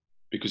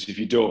 because if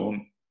you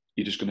don't,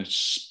 you're just going to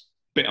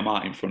spit them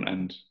out in front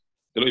end.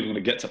 They're not even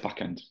going to get to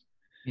back end.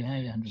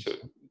 Yeah.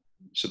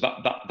 So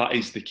that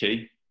is the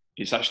key.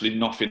 It's actually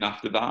nothing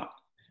after that.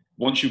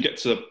 Once you get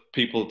to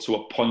people to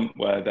a point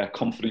where they're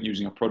confident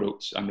using a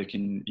product and they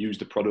can use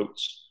the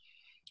products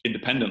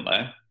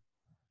independently,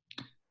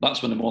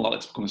 that's when they're more likely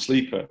to become a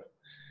sleeper.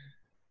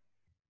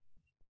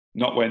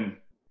 Not when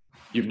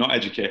you've not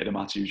educated them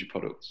how to use your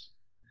products.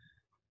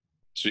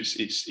 So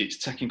it's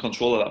taking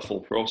control of that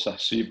full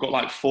process. So you've got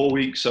like 4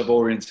 weeks of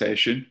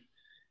orientation,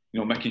 you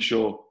know, making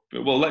sure,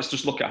 well, let's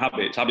just look at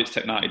habits. Habits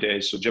take 90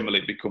 days. So generally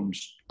it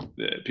becomes,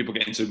 people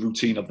get into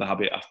routine of the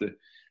habit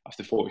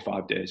after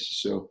 45 days.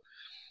 So,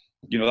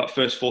 you know, that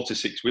first 4 to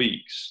 6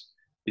 weeks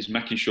is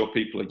making sure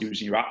people are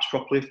using your apps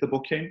properly if they're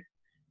booking,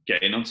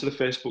 getting onto the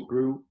Facebook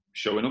group,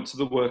 showing up to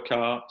the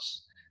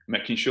workouts,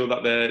 making sure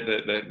that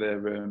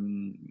they're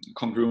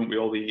congruent with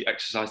all the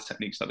exercise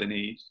techniques that they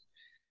need.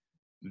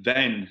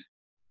 Then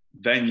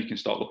you can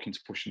start looking to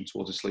push them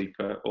towards a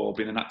sleeper or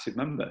being an active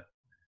member.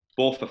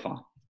 Both are fine.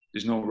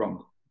 There's no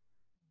wrong.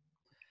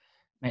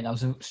 Mate, that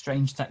was a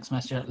strange text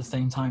message at the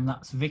same time.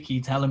 That's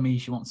Vicky telling me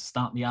she wants to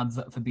start the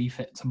advert for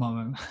B-FIT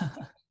tomorrow.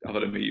 I've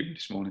had a meeting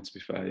this morning, to be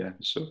fair, yeah.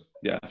 So,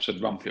 yeah, I've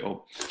said ramp it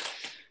up.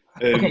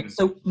 Okay,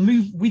 so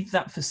move with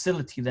that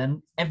facility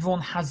then.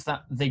 Everyone has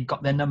that, they've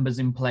got their numbers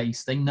in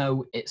place. They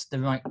know it's the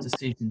right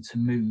decision to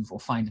move or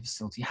find a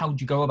facility. How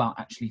do you go about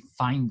actually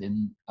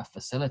finding a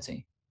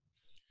facility?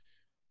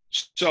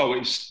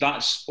 So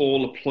that's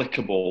all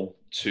applicable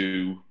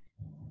to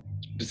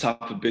the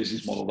type of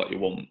business model that you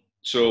want.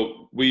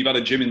 So we've had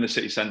a gym in the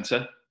city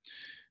centre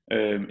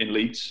in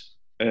Leeds.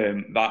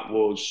 That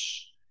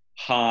was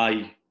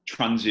high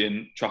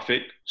transient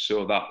traffic.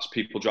 So that's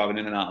people driving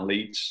in and out of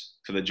Leeds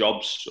for their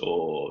jobs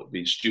or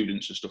being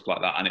students and stuff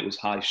like that. And it was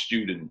high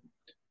student,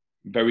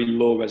 very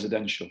low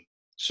residential.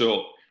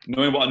 So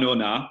knowing what I know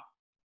now,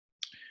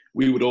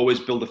 we would always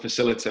build a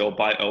facility or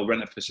buy or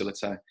rent a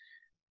facility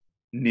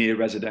near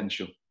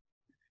residential.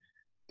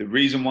 The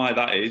reason why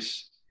that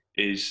is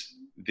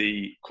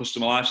the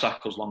customer life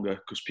cycle's longer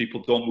because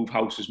people don't move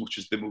house as much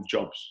as they move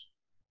jobs.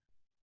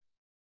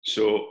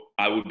 So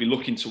I would be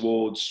looking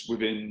towards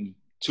within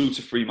 2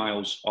 to 3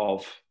 miles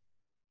of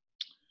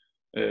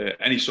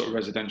any sort of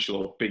residential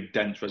or big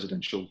dense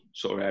residential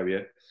sort of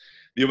area.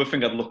 The other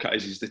thing I'd look at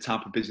is the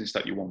type of business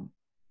that you want.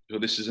 So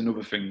this is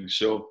another thing.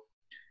 So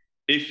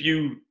if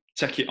you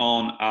take it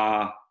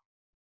on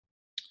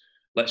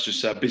let's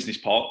just say a business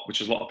park,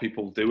 which is a lot of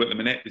people do at the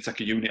minute, they take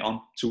a unit on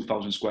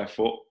 2,000 square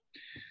foot.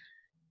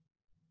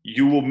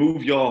 You will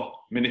move your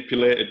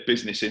manipulated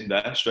business in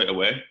there straight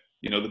away.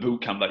 You know, the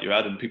boot camp that you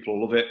had, and people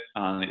will love it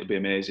and it'll be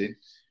amazing.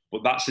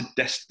 But that's a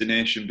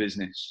destination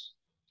business.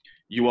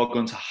 You are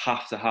going to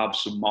have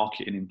some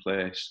marketing in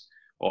place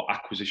or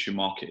acquisition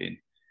marketing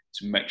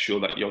to make sure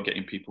that you're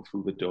getting people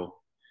through the door.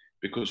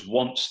 Because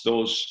once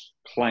those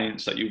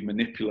clients that you've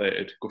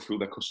manipulated go through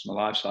their customer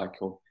life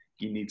cycle,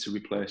 you need to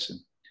replace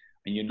them.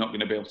 And you're not going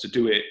to be able to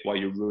do it while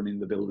you're running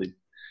the building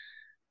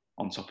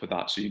on top of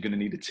that. So you're going to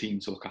need a team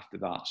to look after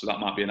that. So that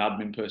might be an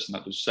admin person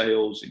that does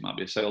sales. It might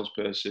be a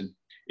salesperson.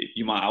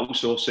 You might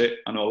outsource it.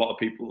 I know a lot of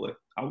people are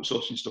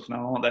outsourcing stuff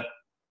now, aren't they?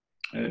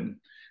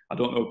 I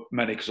don't know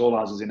many because all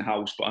ours is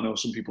in-house, but I know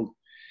some people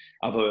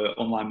have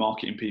online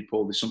marketing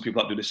people. There's some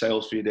people that do the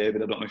sales for you,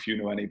 David. I don't know if you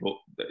know any, but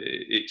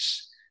they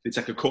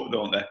take a cut,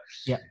 don't they?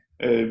 Yeah.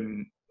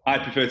 I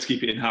prefer to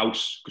keep it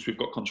in-house because we've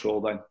got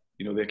control then.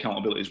 You know, the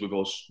accountability is with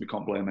us. We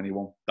can't blame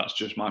anyone. That's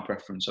just my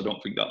preference. I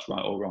don't think that's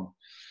right or wrong.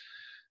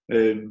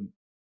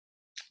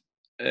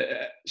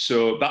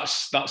 So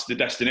that's the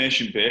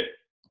destination bit.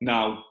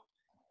 Now,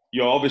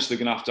 you're obviously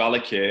going to have to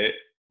allocate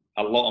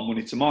a lot of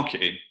money to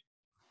marketing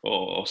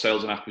or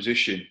sales and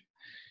acquisition.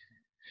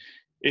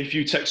 If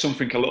you take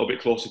something a little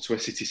bit closer to a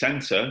city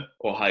centre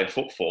or higher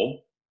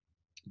footfall,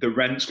 the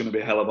rent's going to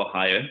be a hell of a lot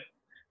higher,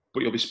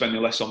 but you'll be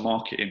spending less on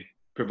marketing,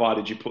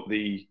 provided you put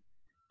the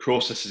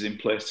processes in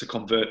place to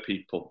convert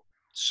people.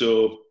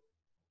 So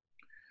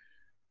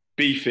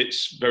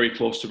B-FIT's very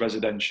close to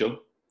residential,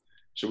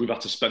 so we've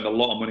had to spend a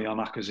lot of money on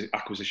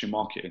acquisition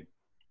marketing.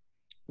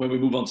 When we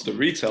move on to the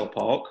retail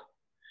park,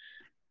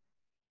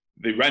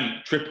 the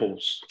rent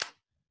triples,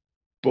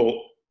 but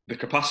the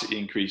capacity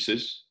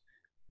increases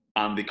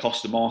and the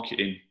cost of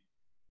marketing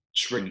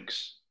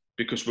shrinks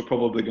because we're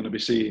probably going to be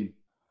seeing,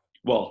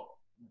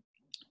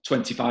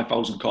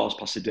 25,000 cars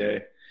pass a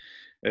day.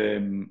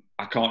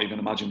 I can't even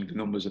imagine the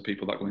numbers of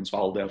people that go into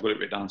Aldi. I've got it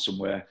written down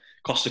somewhere.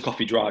 Cost of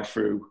coffee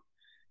drive-through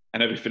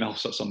and everything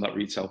else that's on that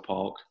retail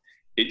park.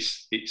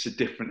 It's a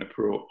different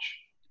approach,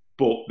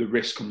 but the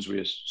risk comes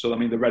with us. So, I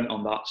mean, the rent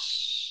on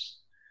that's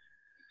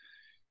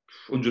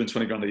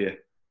 120 grand a year.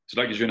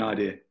 So that gives you an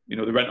idea. You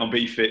know, the rent on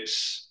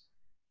B-FIT's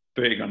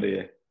 30 grand a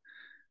year.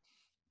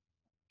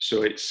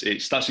 So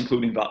that's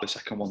including that. The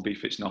second one,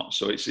 B-FIT's not.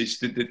 So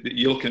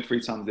you're looking at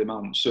 3 times the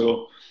amount.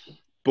 So,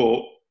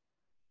 but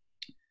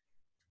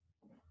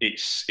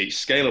it's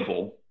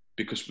scalable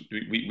because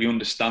we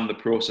understand the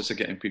process of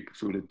getting people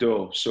through the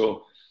door.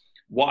 So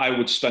what I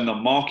would spend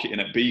on marketing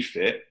at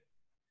B-FIT,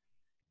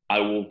 I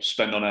will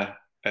spend on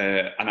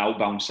an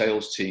outbound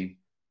sales team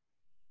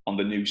on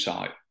the new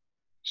site.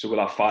 So we'll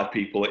have 5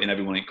 people in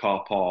everyone in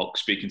car park,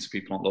 speaking to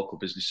people on local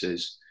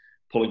businesses,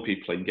 pulling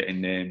people in, getting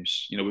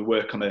names. You know, we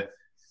work on a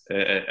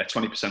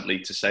 20%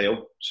 lead to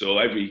sale. So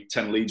every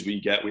 10 leads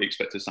we get, we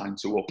expect to sign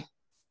 2 up.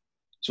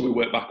 So we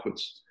work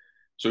backwards.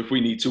 So if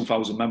we need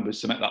 2,000 members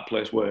to make that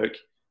place work,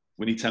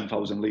 we need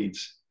 10,000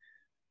 leads.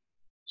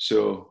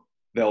 So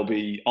there'll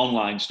be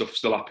online stuff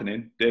still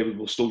happening. David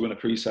will still run a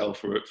pre-sale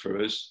for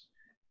us,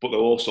 but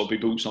there'll also be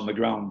boots on the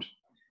ground.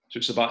 So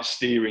it's about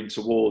steering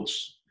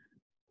towards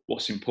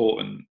what's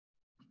important.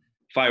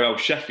 Firehouse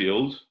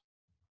Sheffield,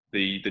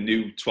 the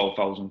new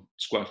 12,000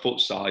 square foot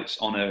sites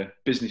on a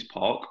business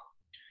park.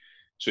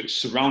 So it's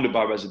surrounded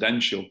by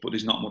residential, but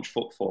there's not much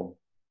footfall.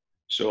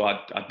 So I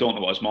don't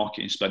know what his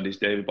marketing spend is,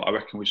 David, but I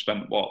reckon we've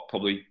spent,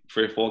 probably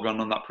 3 or 4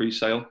 grand on that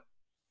pre-sale?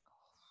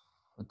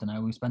 I don't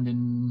know, we're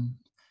spending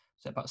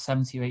about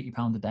 70 or 80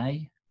 pound a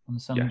day on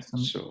some of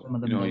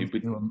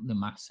them. They're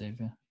massive,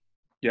 yeah.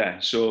 Yeah,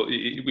 so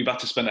we've had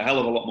to spend a hell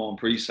of a lot more on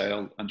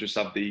pre-sale and just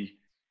have the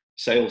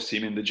sales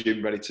team in the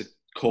gym ready to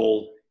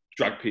call,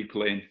 drag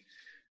people in,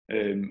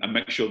 and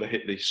make sure they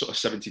hit the sort of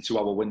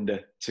 72-hour window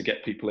to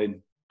get people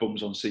in,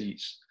 bums on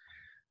seats.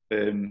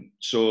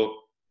 So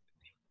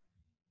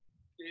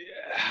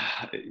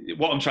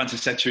what I'm trying to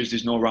say to you is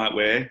there's no right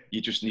way. You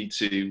just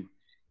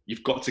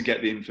you've got to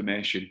get the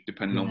information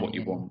depending on what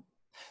you want.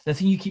 The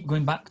thing you keep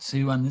going back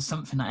to, and there's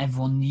something that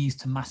everyone needs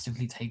to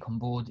massively take on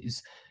board,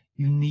 is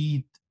you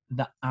need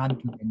the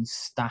admin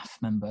staff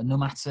member. No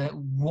matter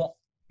what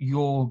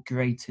your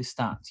greatest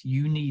at,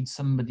 you need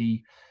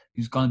somebody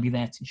who's going to be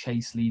there to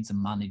chase leads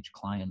and manage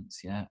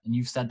clients, yeah? And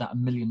you've said that a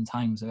million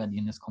times already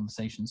in this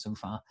conversation so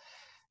far.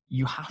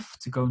 You have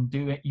to go and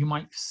do it. You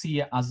might see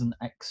it as an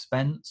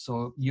expense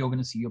or you're going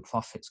to see your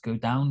profits go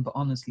down, but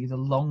honestly, the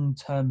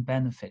long-term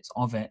benefits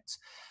of it,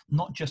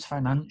 not just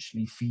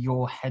financially, for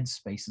your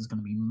headspace is going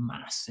to be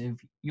massive.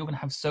 You're going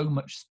to have so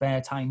much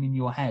spare time in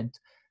your head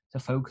to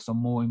focus on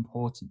more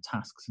important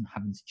tasks and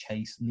having to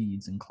chase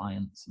leads and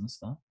clients and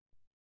stuff.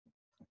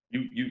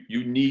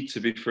 You need to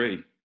be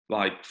free.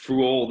 Like,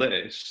 through all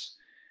this,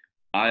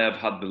 I have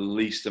had the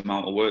least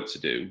amount of work to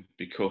do,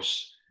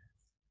 because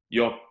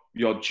your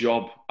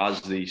job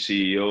as the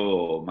CEO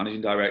or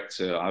managing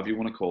director, however you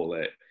want to call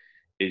it,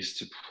 is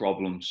to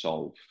problem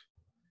solve.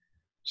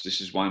 So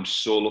this is why I'm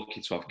so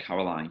lucky to have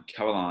Caroline.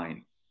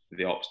 Caroline,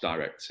 the ops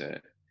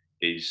director,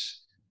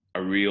 is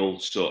a real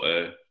sort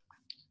of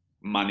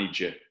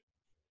manager.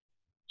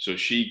 So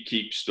she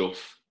keeps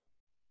stuff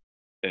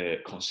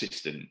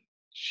consistent.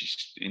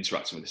 She's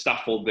interacting with the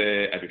staff all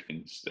day.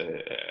 Everything's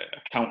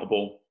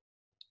accountable.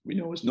 We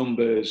know his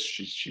numbers.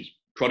 She's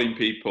prodding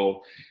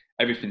people.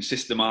 Everything's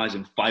systemized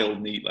and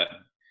filed neatly.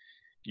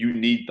 You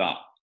need that.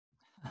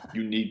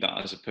 You need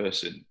that as a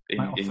person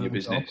in your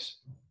business.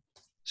 Job.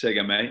 Say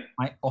again, mate.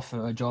 I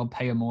offer a job,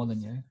 pay her more than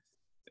you.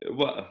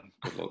 Well,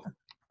 good luck.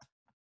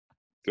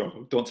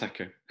 Don't take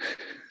her.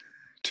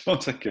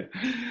 Don't take her.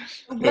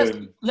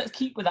 Let's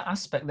keep with that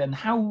aspect then.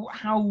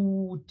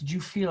 How did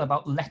you feel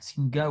about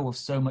letting go of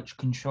so much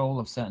control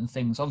of certain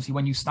things? Obviously,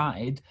 when you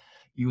started,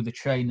 you were the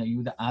trainer, you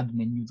were the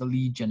admin, you were the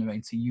lead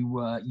generator, you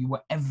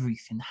were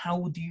everything.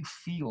 How do you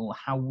feel?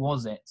 How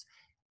was it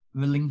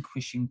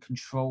relinquishing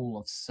control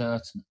of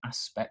certain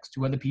aspects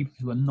to other people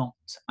who are not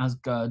as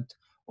good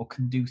or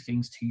can do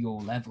things to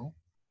your level?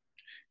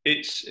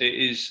 It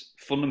is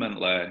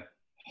fundamentally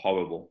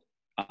horrible.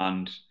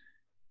 And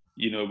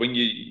when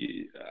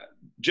you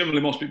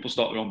generally, most people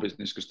start their own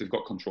business because they've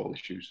got control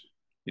issues.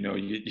 You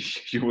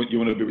want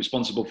to be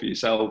responsible for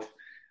yourself,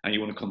 and you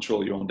want to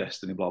control your own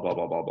destiny. Blah blah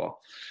blah blah blah.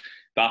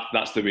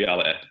 That's the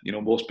reality.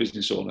 Most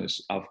business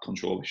owners have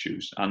control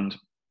issues, and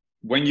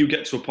when you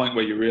get to a point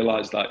where you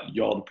realise that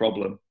you're the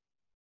problem,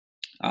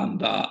 and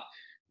that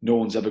no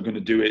one's ever going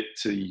to do it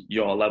to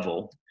your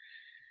level,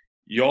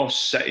 you're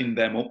setting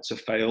them up to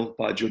fail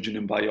by judging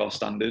them by your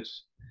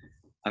standards,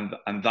 and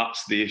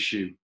that's the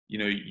issue.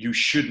 You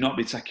should not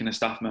be taking a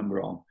staff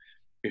member on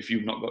if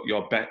you've not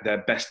got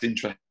their best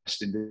interest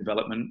in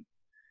development.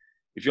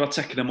 If you're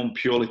taking them on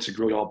purely to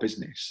grow your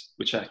business,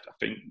 which I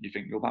think you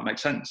think, well, that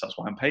makes sense, that's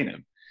why I'm paying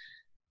them.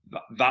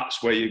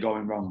 That's where you're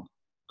going wrong,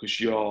 because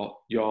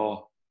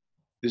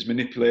there's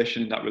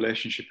manipulation in that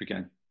relationship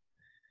again.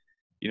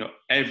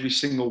 Every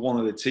single one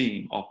of the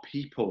team are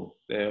people.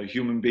 They're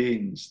human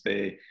beings.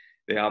 They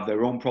have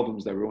their own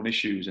problems, their own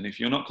issues. And if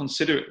you're not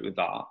considerate with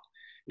that,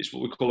 it's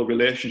what we call a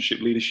relationship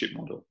leadership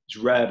model. It's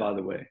rare, by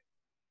the way.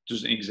 It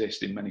doesn't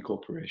exist in many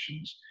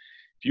corporations.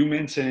 If you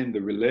maintain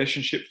the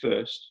relationship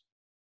first,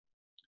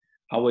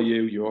 how are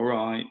you? You all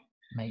right?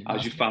 Mate,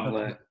 how's your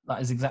family?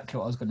 That is exactly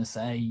what I was going to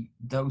say.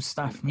 Those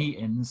staff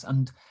meetings,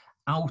 and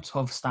out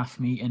of staff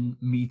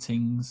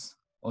meetings,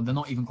 or they're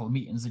not even called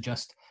meetings, they're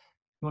just,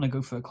 you want to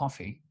go for a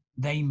coffee.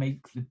 They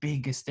make the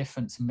biggest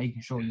difference in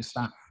making sure your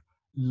staff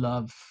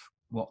love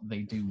what they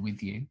do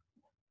with you.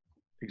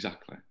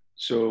 Exactly.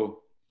 So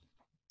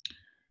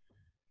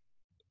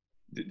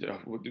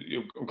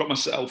I've got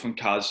myself and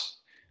Kaz,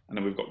 and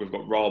then we've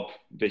got Rob,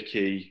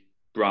 Vicky,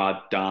 Brad,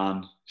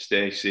 Dan,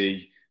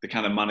 Stacey, the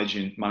kind of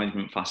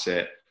management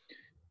facet.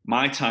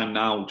 My time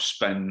now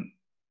spent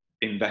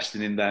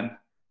investing in them.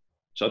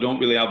 So I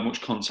don't really have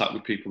much contact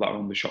with people that are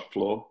on the shop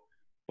floor,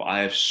 but I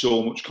have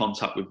so much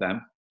contact with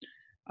them.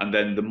 And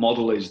then the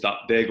model is that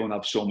they're going to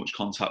have so much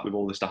contact with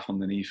all the staff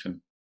underneath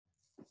them.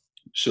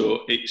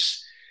 So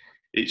it's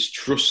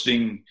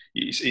trusting,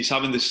 it's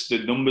having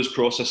the numbers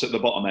process at the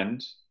bottom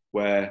end,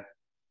 where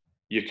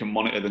you can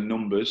monitor the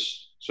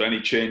numbers. So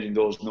any change in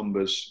those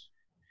numbers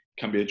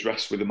can be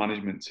addressed with the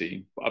management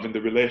team. But having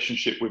the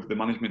relationship with the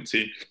management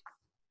team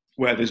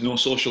where there's no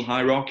social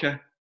hierarchy,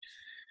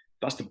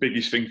 that's the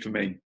biggest thing for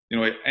me.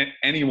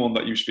 Anyone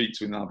that you speak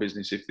to in our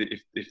business, if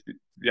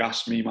they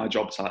ask me my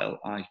job title,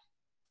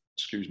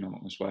 excuse me, I'm not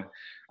going to swear,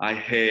 I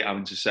hate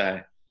having to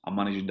say I'm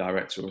managing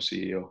director or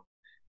CEO.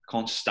 I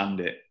can't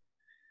stand it.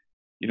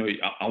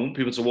 I want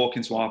people to walk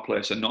into our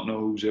place and not know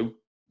who's who.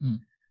 Mm.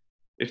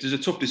 If there's a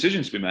tough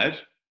decision to be made,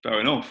 fair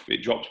enough,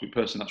 it drops to the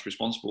person that's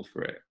responsible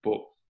for it.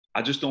 But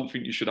I just don't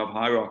think you should have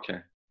hierarchy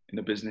in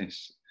a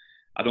business.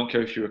 I don't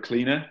care if you're a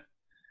cleaner.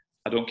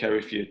 I don't care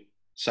if you're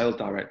sales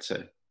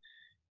director.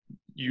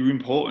 You're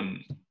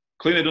important.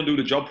 Cleaner don't do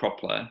the job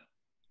properly,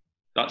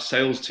 that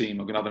sales team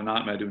are going to have a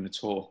nightmare doing a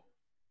tour.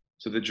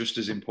 So they're just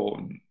as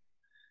important.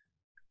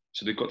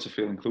 So they've got to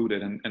feel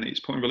included. And it's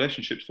putting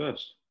relationships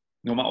first.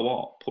 No matter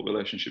what, put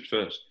relationships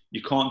first.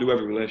 You can't do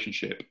every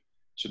relationship.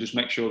 So just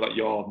make sure that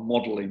you're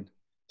modelling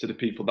to the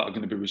people that are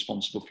going to be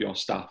responsible for your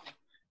staff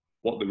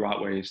what the right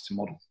way is to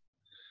model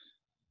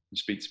and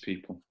speak to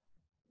people.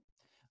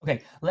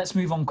 Okay, let's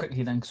move on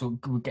quickly then, because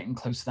we're getting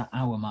close to that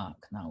hour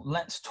mark now.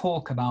 Let's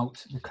talk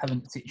about the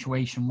current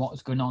situation,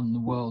 what's going on in the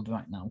world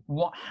right now.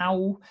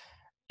 How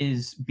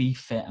is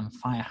B-FIT and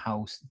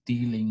Firehouse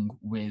dealing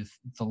with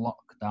the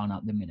lockdown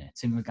at the minute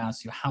in regards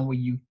to how are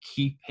you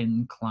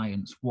keeping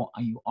clients? What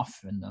are you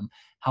offering them?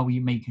 How are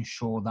you making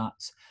sure that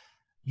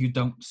you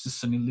don't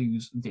suddenly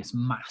lose this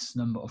mass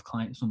number of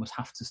clients and almost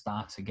have to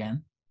start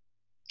again?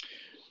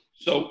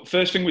 So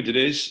first thing we did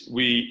is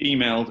we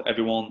emailed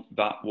everyone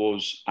that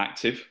was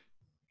active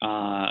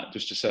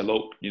just to say,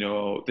 look,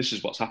 this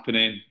is what's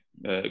happening.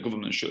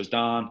 Government shut us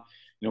down.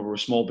 We're a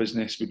small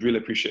business. We'd really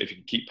appreciate if you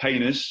can keep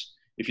paying us.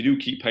 If you do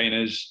keep paying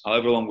us,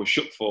 however long we're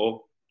shut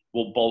for,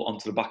 we'll bolt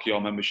onto the back of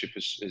your membership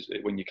as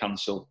when you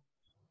cancel.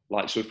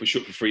 Like, so if we're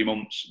shut for 3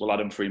 months, we'll add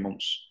them 3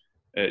 months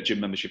gym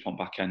membership on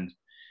back end.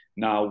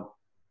 Now,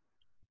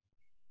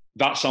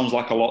 that sounds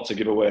like a lot to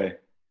give away,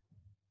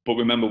 but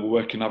remember, we're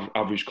working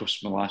average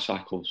customer life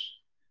cycles.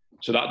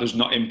 So that does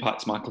not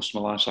impact my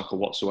customer life cycle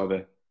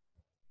whatsoever.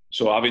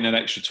 So having an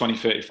extra 20,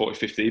 30, 40,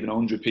 50, even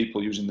 100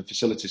 people using the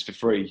facilities for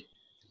free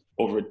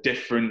over a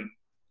different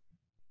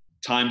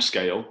time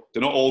scale,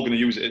 they're not all going to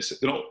use it.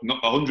 Not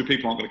 100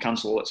 people aren't going to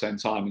cancel all at the same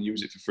time and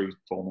use it for free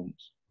 4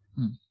 months.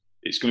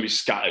 It's going to be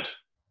scattered,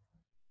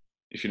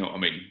 if you know what I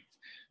mean.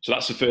 So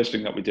that's the first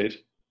thing that we did.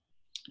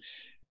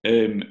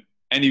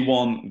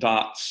 Anyone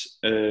that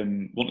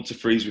wanted to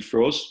freeze with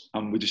froze,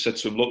 and we just said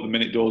to them, look, the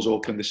minute doors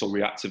open, this will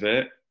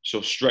reactivate.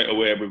 So straight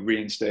away, we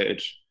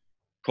reinstated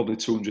probably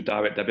 200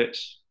 direct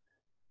debits,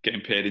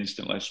 getting paid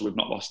instantly. So we've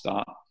not lost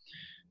that.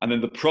 And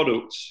then the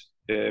product,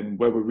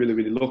 where we're really,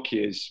 really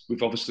lucky is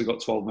we've obviously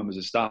got 12 members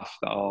of staff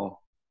that are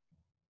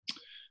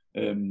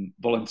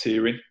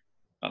volunteering.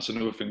 That's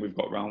another thing we've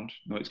got around.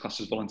 It's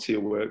classed as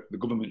volunteer work. The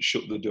government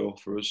shut the door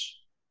for us.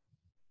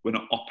 We're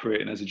not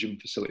operating as a gym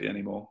facility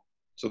anymore.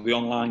 So the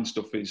online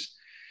stuff is,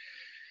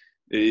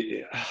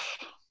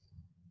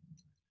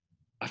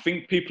 I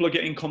think people are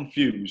getting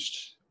confused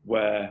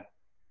where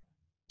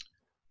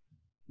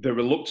they're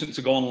reluctant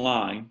to go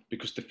online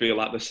because they feel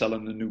like they're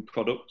selling a new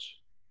product.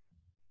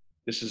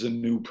 This is a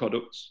new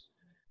product.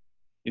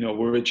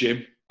 We're a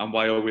gym, and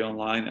why are we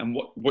online? And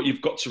what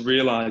you've got to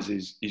realise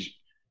is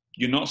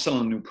you're not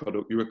selling a new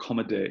product, you're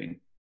accommodating.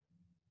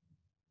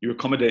 You're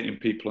accommodating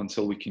people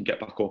until we can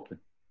get back open.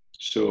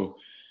 So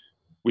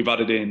we've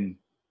added in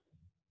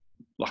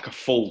like a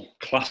full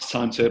class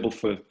timetable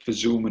for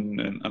Zoom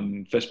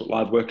and Facebook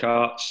Live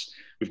workouts.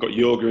 We've got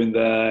yoga in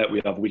there.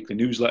 We have weekly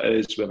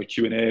newsletters. We have a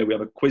Q&A. We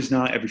have a quiz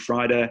night every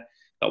Friday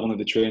that one of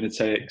the trainer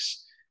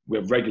takes. We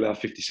have regular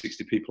 50,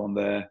 60 people on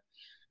there.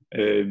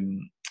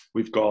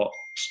 We've got,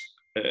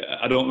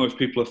 I don't know if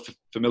people are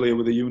familiar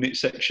with the unit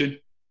section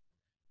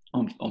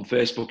on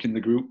Facebook in the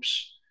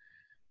groups.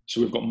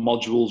 So we've got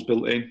modules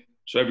built in.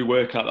 So every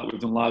workout that we've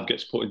done live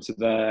gets put into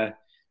there.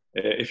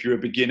 If you're a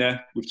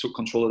beginner, we've took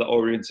control of that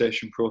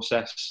orientation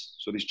process.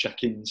 So these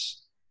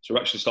check-ins. So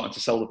we're actually starting to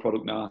sell the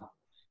product now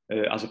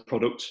as a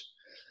product.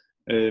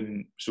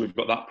 So we've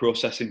got that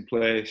process in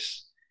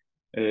place.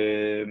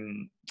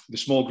 The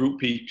small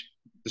group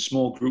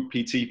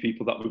PT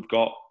people that we've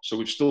got. So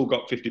we've still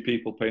got 50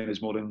 people paying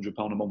us more than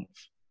 £100 a month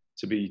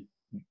to be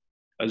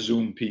a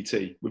Zoom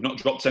PT. We've not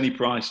dropped any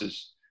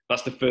prices.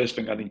 That's the first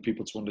thing I need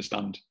people to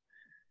understand.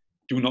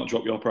 Do not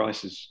drop your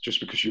prices just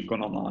because you've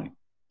gone online.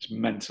 It's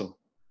mental.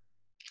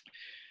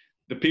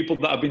 The people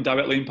that have been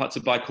directly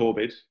impacted by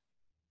COVID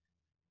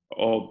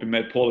or been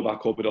made poorly by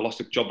COVID or lost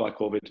a job by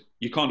COVID,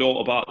 you can't do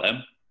all about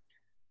them.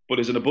 But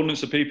there's an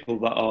abundance of people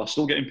that are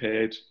still getting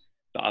paid,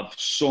 that have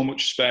so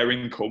much spare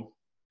income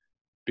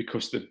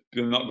because they're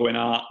not going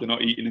out, they're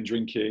not eating and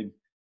drinking,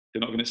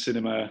 they're not going to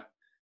cinema.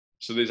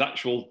 So there's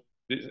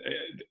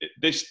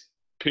this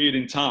period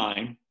in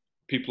time,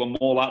 people are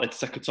more likely to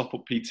take a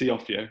top-up PT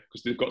off you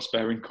because they've got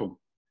spare income.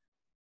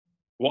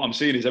 What I'm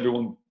seeing is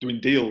everyone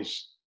doing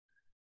deals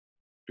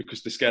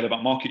because they're scared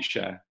about market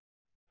share.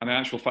 And in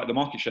actual fact, the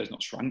market share is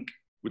not shrank.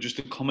 We're just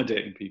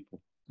accommodating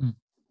people.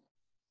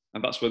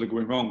 And that's where they're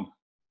going wrong.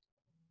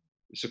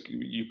 So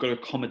you've got to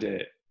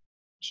accommodate.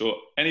 So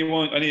any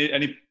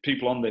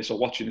people on this or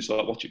watching this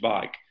or watch it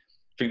back,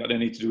 think that they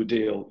need to do a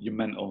deal, you're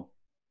mental.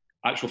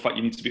 Actual fact,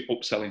 you need to be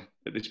upselling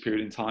at this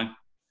period in time. Do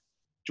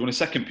you want a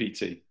second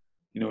PT?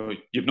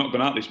 You've not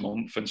gone out this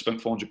month and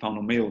spent £400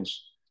 on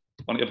meals.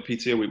 Why don't you have a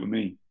PT a week with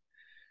me?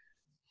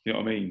 You know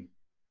what I mean?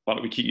 Why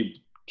don't we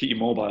keep you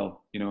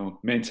mobile?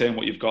 Maintain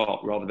what you've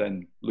got rather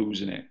than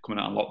losing it,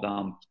 coming out of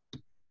lockdown,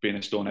 being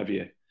a stone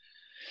heavier.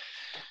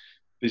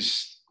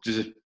 There's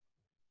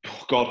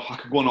oh God, I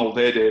could go on all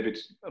day, David,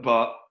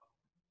 about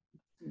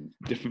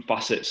different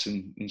facets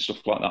and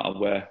stuff like that of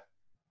where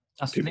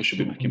people should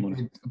be making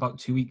money. About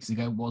 2 weeks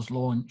ago was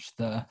launched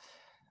the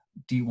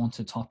do you want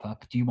to top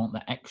up? Do you want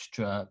the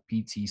extra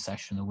PT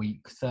session a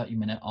week,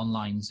 30-minute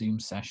online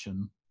Zoom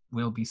session?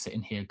 We'll be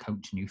sitting here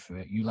coaching you through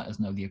it. You let us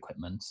know the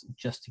equipment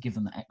just to give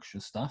them the extra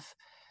stuff.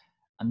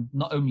 And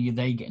not only are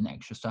they getting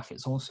extra stuff,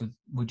 it's also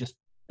we're just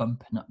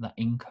bumping up that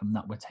income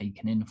that we're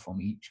taking in from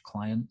each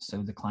client.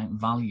 So the client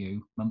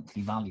value,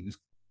 monthly value is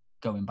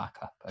going back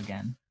up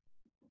again.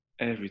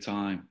 Every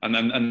time. And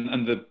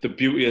the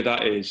beauty of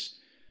that is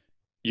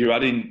you're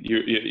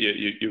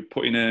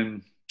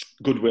putting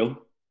goodwill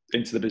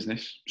into the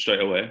business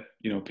straight away.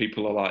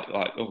 People are like,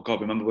 oh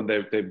God, remember when they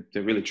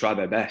really tried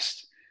their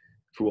best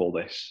through all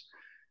this.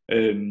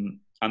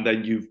 And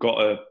then you've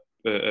got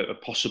a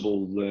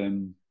possible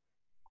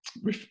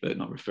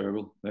not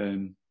referral.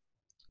 That's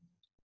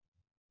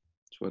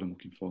what I'm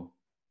looking for.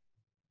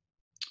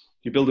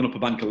 You're building up a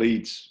bank of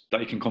leads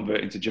that you can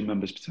convert into gym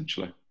members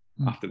potentially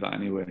after that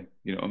anyway.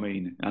 You know what I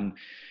mean? And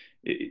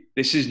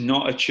This is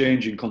not a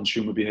change in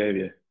consumer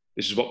behaviour.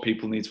 This is what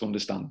people need to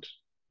understand.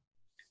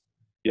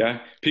 Yeah,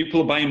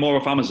 people are buying more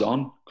off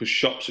Amazon because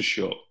shops are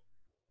shut.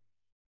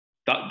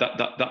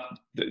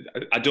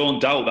 I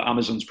don't doubt that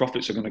Amazon's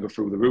profits are going to go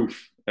through the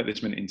roof at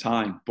this minute in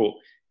time, but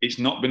it's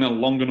not been a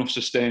long enough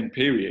sustained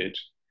period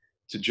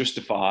to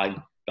justify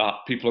that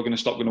people are going to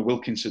stop going to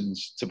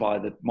Wilkinson's to buy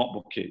the mop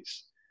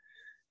buckets.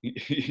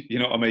 You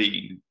know what I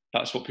mean?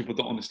 That's what people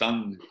don't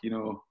understand. You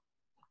know,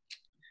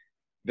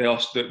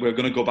 we're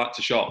going to go back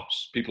to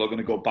shops. People are going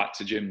to go back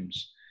to gyms.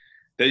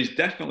 There's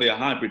definitely a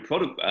hybrid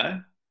product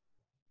there.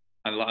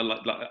 And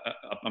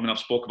I mean, I've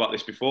spoke about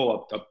this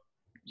before,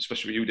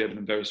 especially with you, David,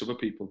 and various other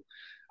people.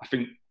 I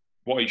think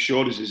what it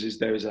showed us is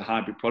there is a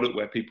hybrid product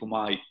where people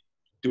might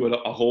do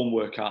a home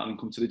workout and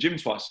come to the gym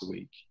twice a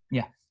week.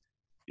 Yeah.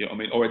 You know what I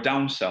mean? Or a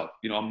downsell.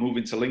 You know, I'm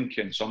moving to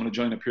Lincoln, so I'm going to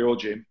join a Pure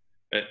Gym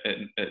at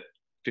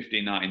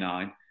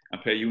 $15.99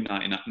 and pay you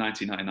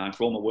 $19.99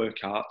 for all my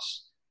workouts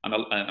and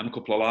a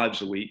couple of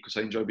lives a week because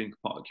I enjoy being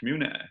part of the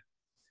community.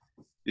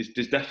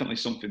 There's definitely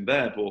something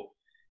there, but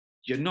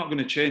you're not going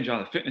to change how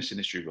the fitness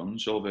industry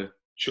runs over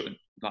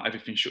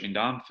everything shutting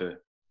down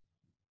for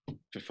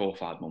 4 or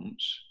 5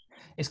 months.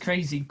 It's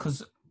crazy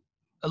because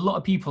a lot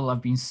of people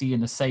I've been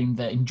seeing are saying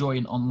they're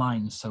enjoying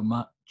online so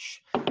much.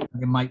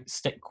 They might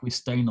stick with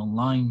staying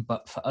online,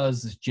 but for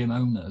us as gym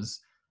owners,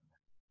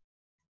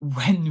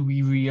 when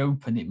we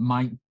reopen, it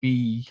might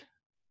be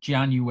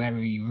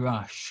January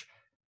rush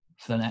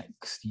for the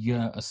next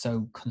year or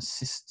so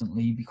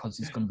consistently because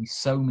there's going to be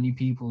so many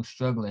people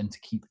struggling to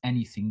keep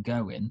anything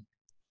going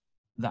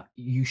that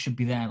you should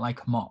be there like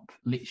a mop,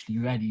 literally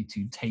ready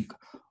to take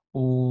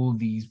all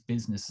these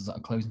businesses that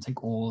are closed and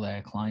take all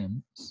their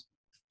clients.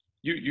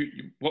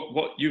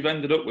 What you've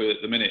ended up with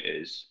at the minute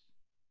is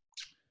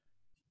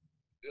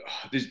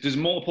there's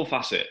multiple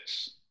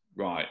facets,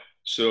 right?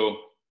 So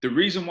the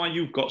reason why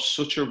you've got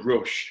such a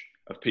rush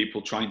of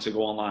people trying to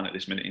go online at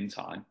this minute in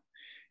time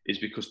is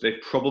because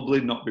they've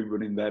probably not been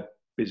running their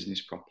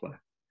business properly.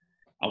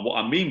 And what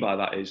I mean by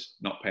that is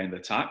not paying their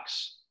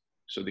tax,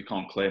 so they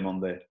can't claim on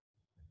the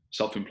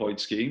self-employed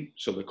scheme,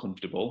 so they're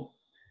comfortable.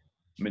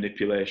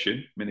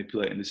 Manipulating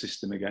the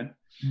system again.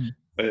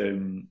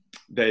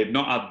 They've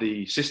not had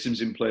the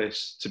systems in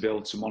place to be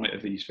able to monitor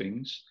these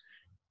things,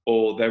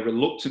 or they're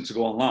reluctant to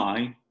go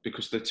online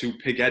because they're too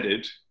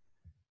pig-headed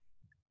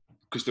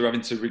because they're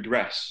having to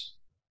regress.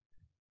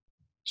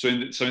 So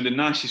in the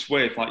nicest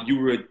way, if like you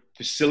were a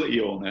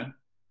facility owner,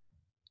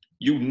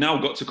 you've now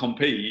got to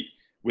compete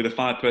with the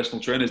 5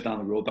 personal trainers down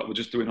the road that were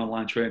just doing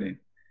online training.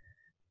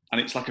 And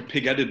it's like a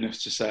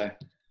pig-headedness to say,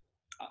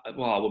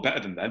 well, we're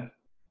better than them.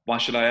 Why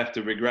should I have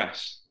to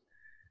regress?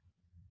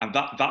 And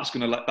that's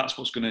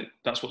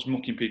what's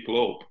mucking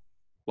people up.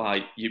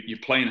 Like you're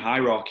playing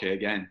hierarchy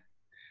again,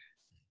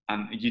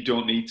 and you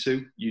don't need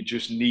to. You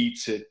just need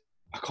to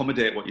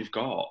accommodate what you've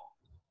got.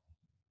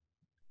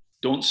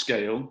 Don't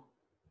scale.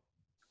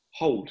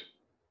 Hold.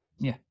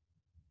 Yeah.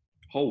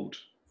 Hold.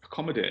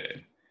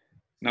 Accommodate.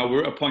 Now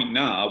we're at a point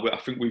now where I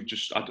think we've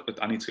just.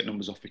 I need to get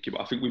numbers off Vicky,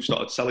 but I think we've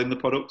started selling the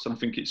products, and I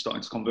think it's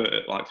starting to convert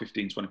at like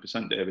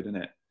 15-20%, David, isn't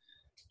it?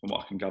 From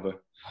what I can gather.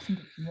 I think,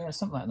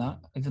 something like that.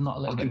 If not a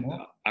little bit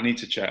more. I need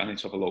to check. I need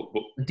to have a look.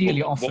 But the deal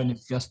you're offering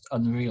is just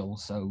unreal,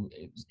 so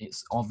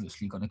it's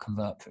obviously going to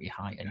convert pretty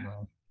high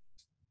anyway.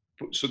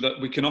 But so that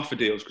we can offer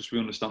deals because we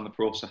understand the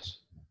process.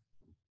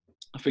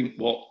 I think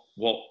what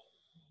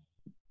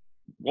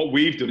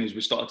we've done is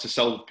we started to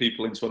sell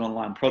people into an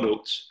online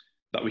product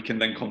that we can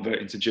then convert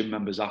into gym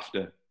members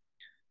after.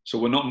 So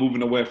we're not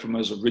moving away from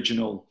those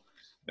original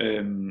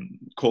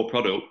core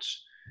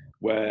products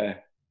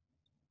where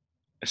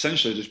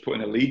essentially just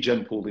putting a lead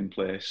gen pool in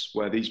place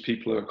where these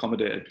people are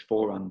accommodated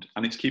beforehand,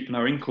 and it's keeping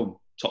our income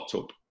topped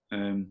up.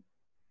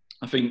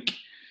 I think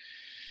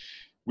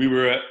we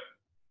were at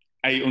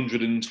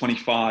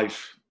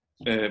 825.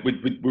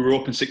 We were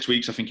open 6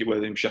 weeks, I think it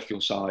was, in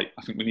Sheffield site.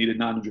 I think we needed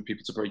 900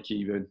 people to break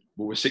even.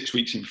 We were 6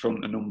 weeks in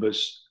front of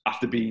numbers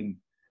after being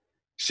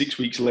 6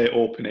 weeks late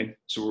opening.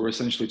 So we were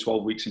essentially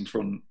 12 weeks in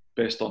front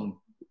based on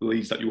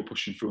leads that you were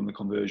pushing through and the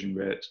conversion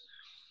rates.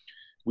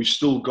 We've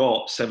still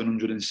got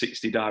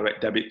 760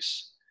 direct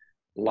debits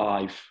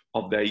live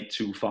of the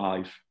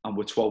 825, and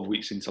we're 12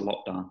 weeks into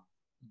lockdown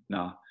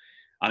now,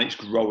 and it's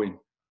growing.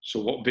 So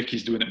what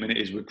Vicky's doing at the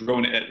minute is we're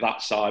growing it at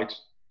that side,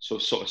 so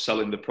sort of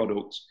selling the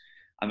product,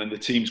 and then the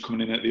team's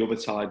coming in at the other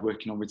side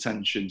working on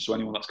retention. So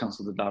anyone that's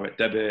cancelled the direct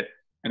debit,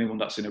 anyone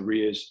that's in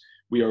arrears,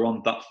 we are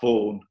on that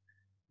phone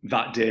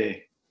that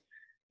day,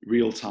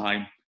 real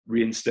time,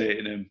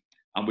 reinstating them,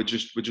 and we're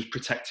just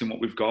protecting what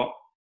we've got.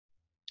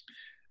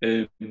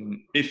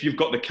 If you've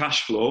got the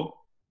cash flow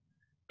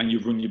and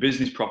you've run your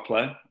business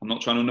properly, I'm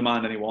not trying to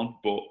undermine anyone,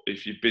 but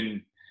if you've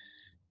been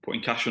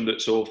putting cash under the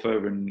sofa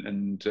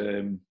and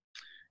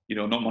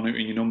not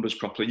monitoring your numbers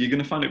properly, you're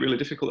going to find it really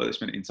difficult at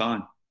this minute in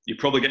time. You're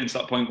probably getting to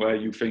that point where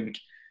you think,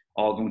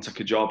 I'll go and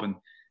take a job. And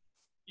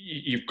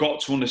you've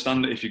got to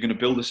understand that if you're going to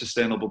build a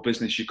sustainable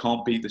business, you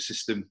can't beat the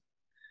system.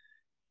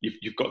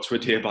 You've got to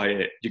adhere by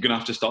it. You're going to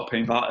have to start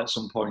paying VAT at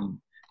some point.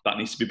 That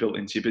needs to be built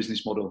into your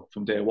business model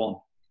from day one.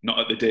 not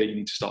at the day you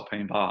need to start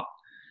paying back.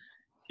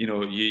 You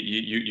know,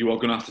 you are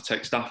going to have to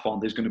take staff on.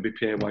 There's going to be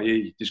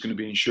PAYE. There's going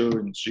to be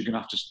insurance. You're going to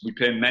have to. We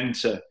pay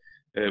Mentor,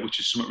 which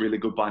is something really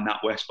good by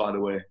NatWest, by the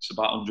way. It's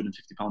about £150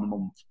 a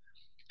month.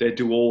 They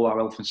do all our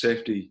health and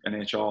safety and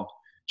HR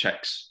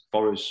checks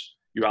for us.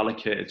 You're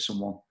allocated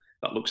someone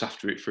that looks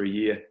after it for a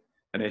year,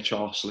 an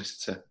HR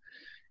solicitor.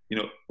 You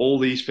know, all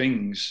these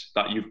things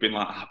that you've been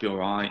like, I'll be all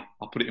right,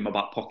 I'll put it in my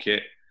back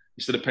pocket.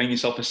 Instead of paying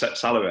yourself a set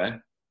salary,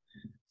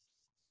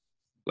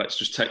 let's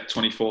just take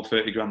 24,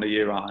 30 grand a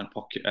year out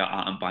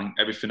and bank.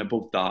 Everything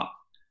above that,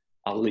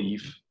 I'll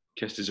leave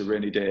in case there's a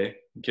rainy day,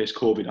 in case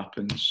COVID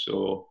happens,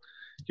 or,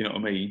 you know what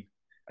I mean?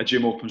 A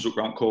gym opens up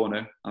round corner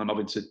and I'm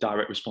having to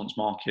direct response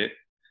market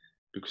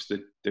because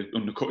they're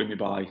undercutting me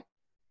by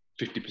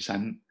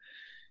 50%.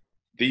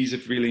 These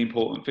are really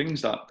important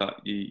things that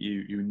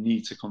you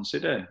need to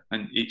consider.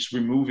 And it's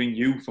removing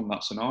you from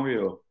that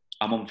scenario.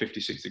 I'm on 50,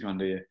 60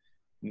 grand a year.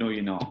 No,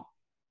 you're not.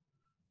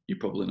 You're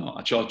probably not.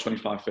 I charge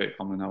 25, 30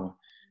 pounds an hour.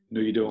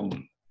 No, you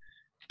don't.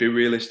 Be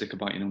realistic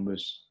about your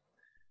numbers.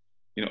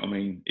 You know what I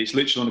mean? It's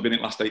literally only been in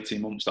the last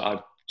 18 months that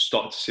I've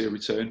started to see a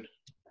return.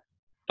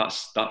 I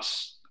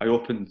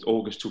opened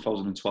August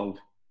 2012.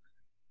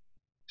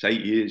 It's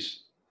 8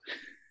 years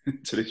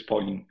to this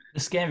point. The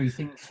scary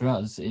thing for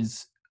us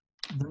is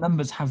the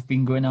numbers have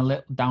been going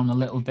down a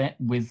little bit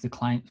with the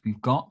clients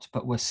we've got,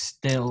 but we're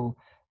still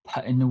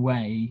putting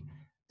away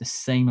the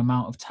same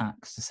amount of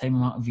tax, the same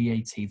amount of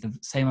VAT, the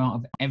same amount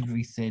of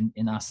everything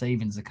in our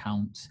savings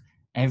account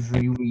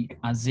every week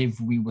as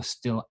if we were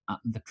still at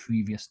the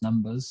previous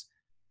numbers.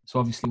 So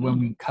obviously when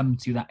we come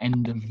to that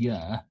end of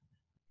year,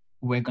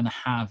 we're going to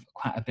have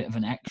quite a bit of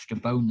an extra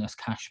bonus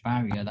cash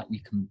barrier that we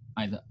can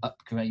either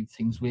upgrade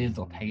things with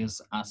or pay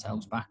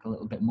ourselves back a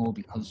little bit more,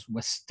 because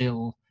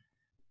we're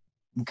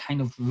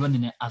kind of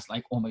running it as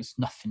like almost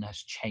nothing has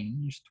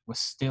changed. We're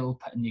still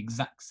putting the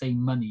exact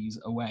same monies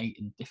away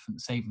in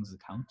different savings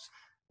accounts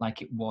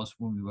like it was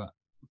when we were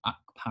at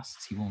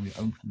capacity when we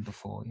opened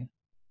before. Yeah.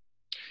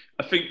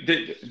 I think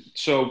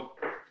so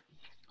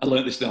I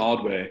learned this the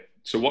hard way.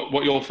 So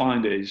what you'll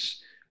find is,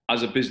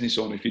 as a business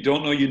owner, if you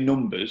don't know your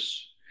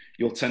numbers,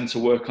 you'll tend to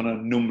work on a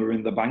number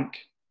in the bank.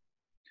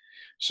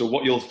 So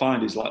what you'll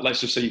find is, like, let's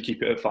just say you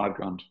keep it at 5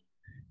 grand.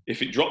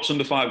 If it drops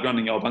under 5 grand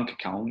in your bank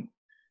account,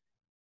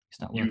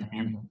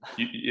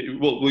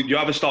 you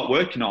either start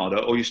working harder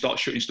or you start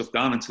shutting stuff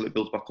down until it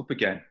builds back up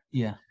again.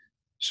 Yeah.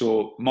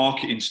 So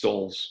marketing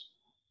stalls.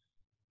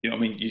 You know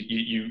what I mean?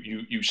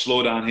 You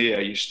slow down here.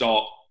 You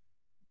start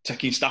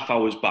taking staff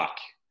hours back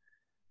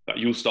that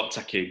you'll start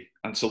taking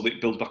until it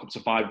builds back up to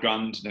 5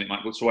 grand. Then it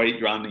might go to 8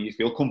 grand and you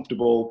feel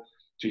comfortable.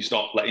 So you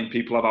start letting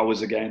people have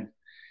hours again.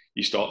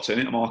 You start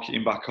turning the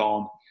marketing back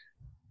on.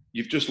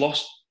 You've just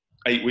lost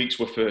 8 weeks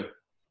worth of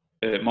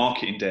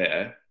marketing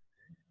data.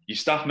 Your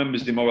staff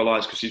members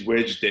demoralised because his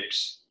wage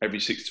dips every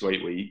 6 to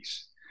 8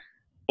 weeks.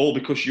 All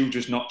because you've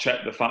just not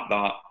checked the fact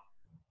that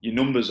your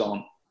numbers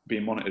aren't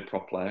being monitored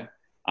properly.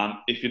 And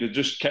if you'd have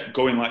just kept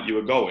going like you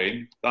were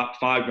going, that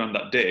 5 grand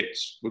that dipped,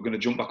 we're going to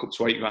jump back up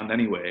to 8 grand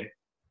anyway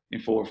in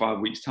 4 or 5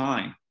 weeks'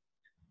 time.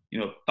 You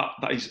know,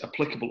 that is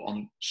applicable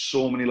on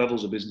so many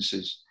levels of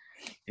businesses.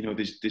 You know,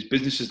 there's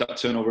businesses that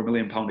turn over £1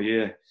 million a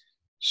year. As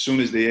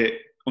soon as they hit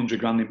 100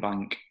 grand in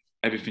bank,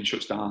 everything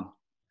shuts down.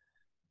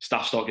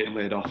 Staff start getting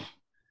laid off.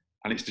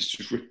 And it's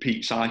this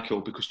repeat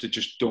cycle because they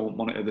just don't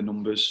monitor the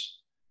numbers.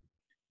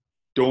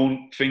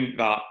 Don't think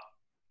that,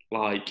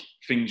 like,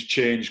 things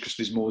change because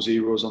there's more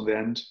zeros on the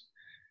end.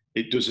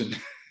 It doesn't.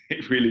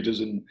 It really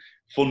doesn't.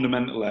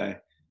 Fundamentally,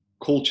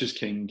 culture's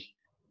king.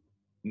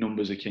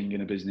 Numbers are king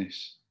in a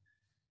business.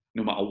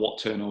 No matter what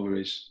turnover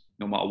is,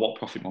 no matter what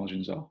profit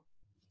margins are.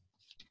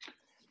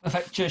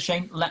 Perfect. Cheers,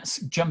 Shane. Let's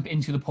jump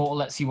into the portal.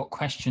 Let's see what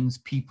questions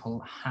people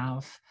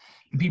have.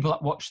 The people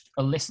that watched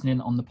or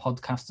listening on the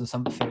podcast or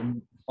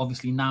something,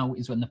 obviously now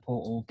is when the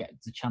portal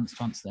gets the chance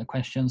to answer their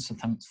questions. So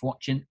thanks for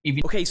watching.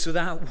 Okay, so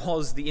that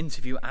was the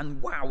interview, and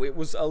wow, it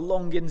was a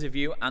long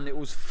interview and it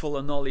was full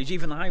of knowledge.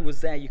 Even I was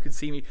there. You could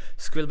see me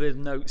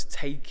scribbling notes,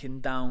 taking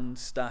down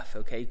stuff,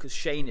 okay? Because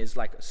Shane is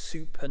like a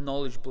super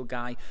knowledgeable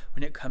guy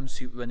when it comes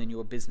to running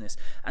your business.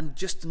 And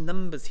just the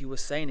numbers he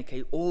was saying,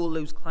 okay, all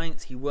those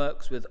clients he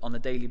works with on a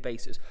daily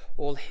basis,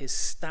 all his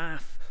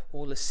staff,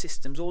 all the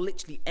systems, or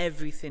literally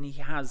everything he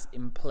has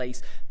in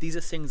place. These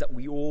are things that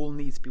we all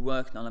need to be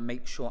working on and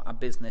make sure our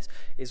business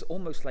is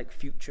almost like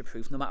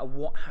future-proof. No matter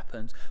what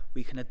happens,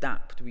 we can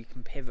adapt, we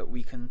can pivot,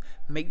 we can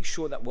make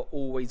sure that we're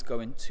always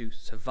going to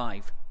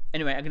survive.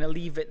 Anyway, I'm going to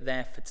leave it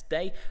there for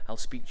today. I'll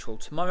speak to you all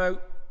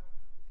tomorrow.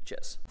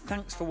 Cheers.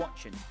 Thanks for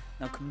watching.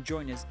 Now come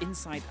join us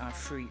inside our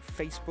free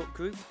Facebook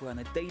group, where on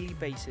a daily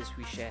basis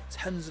we share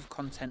tons of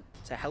content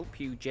to help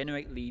you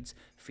generate leads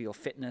for your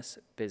fitness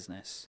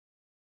business.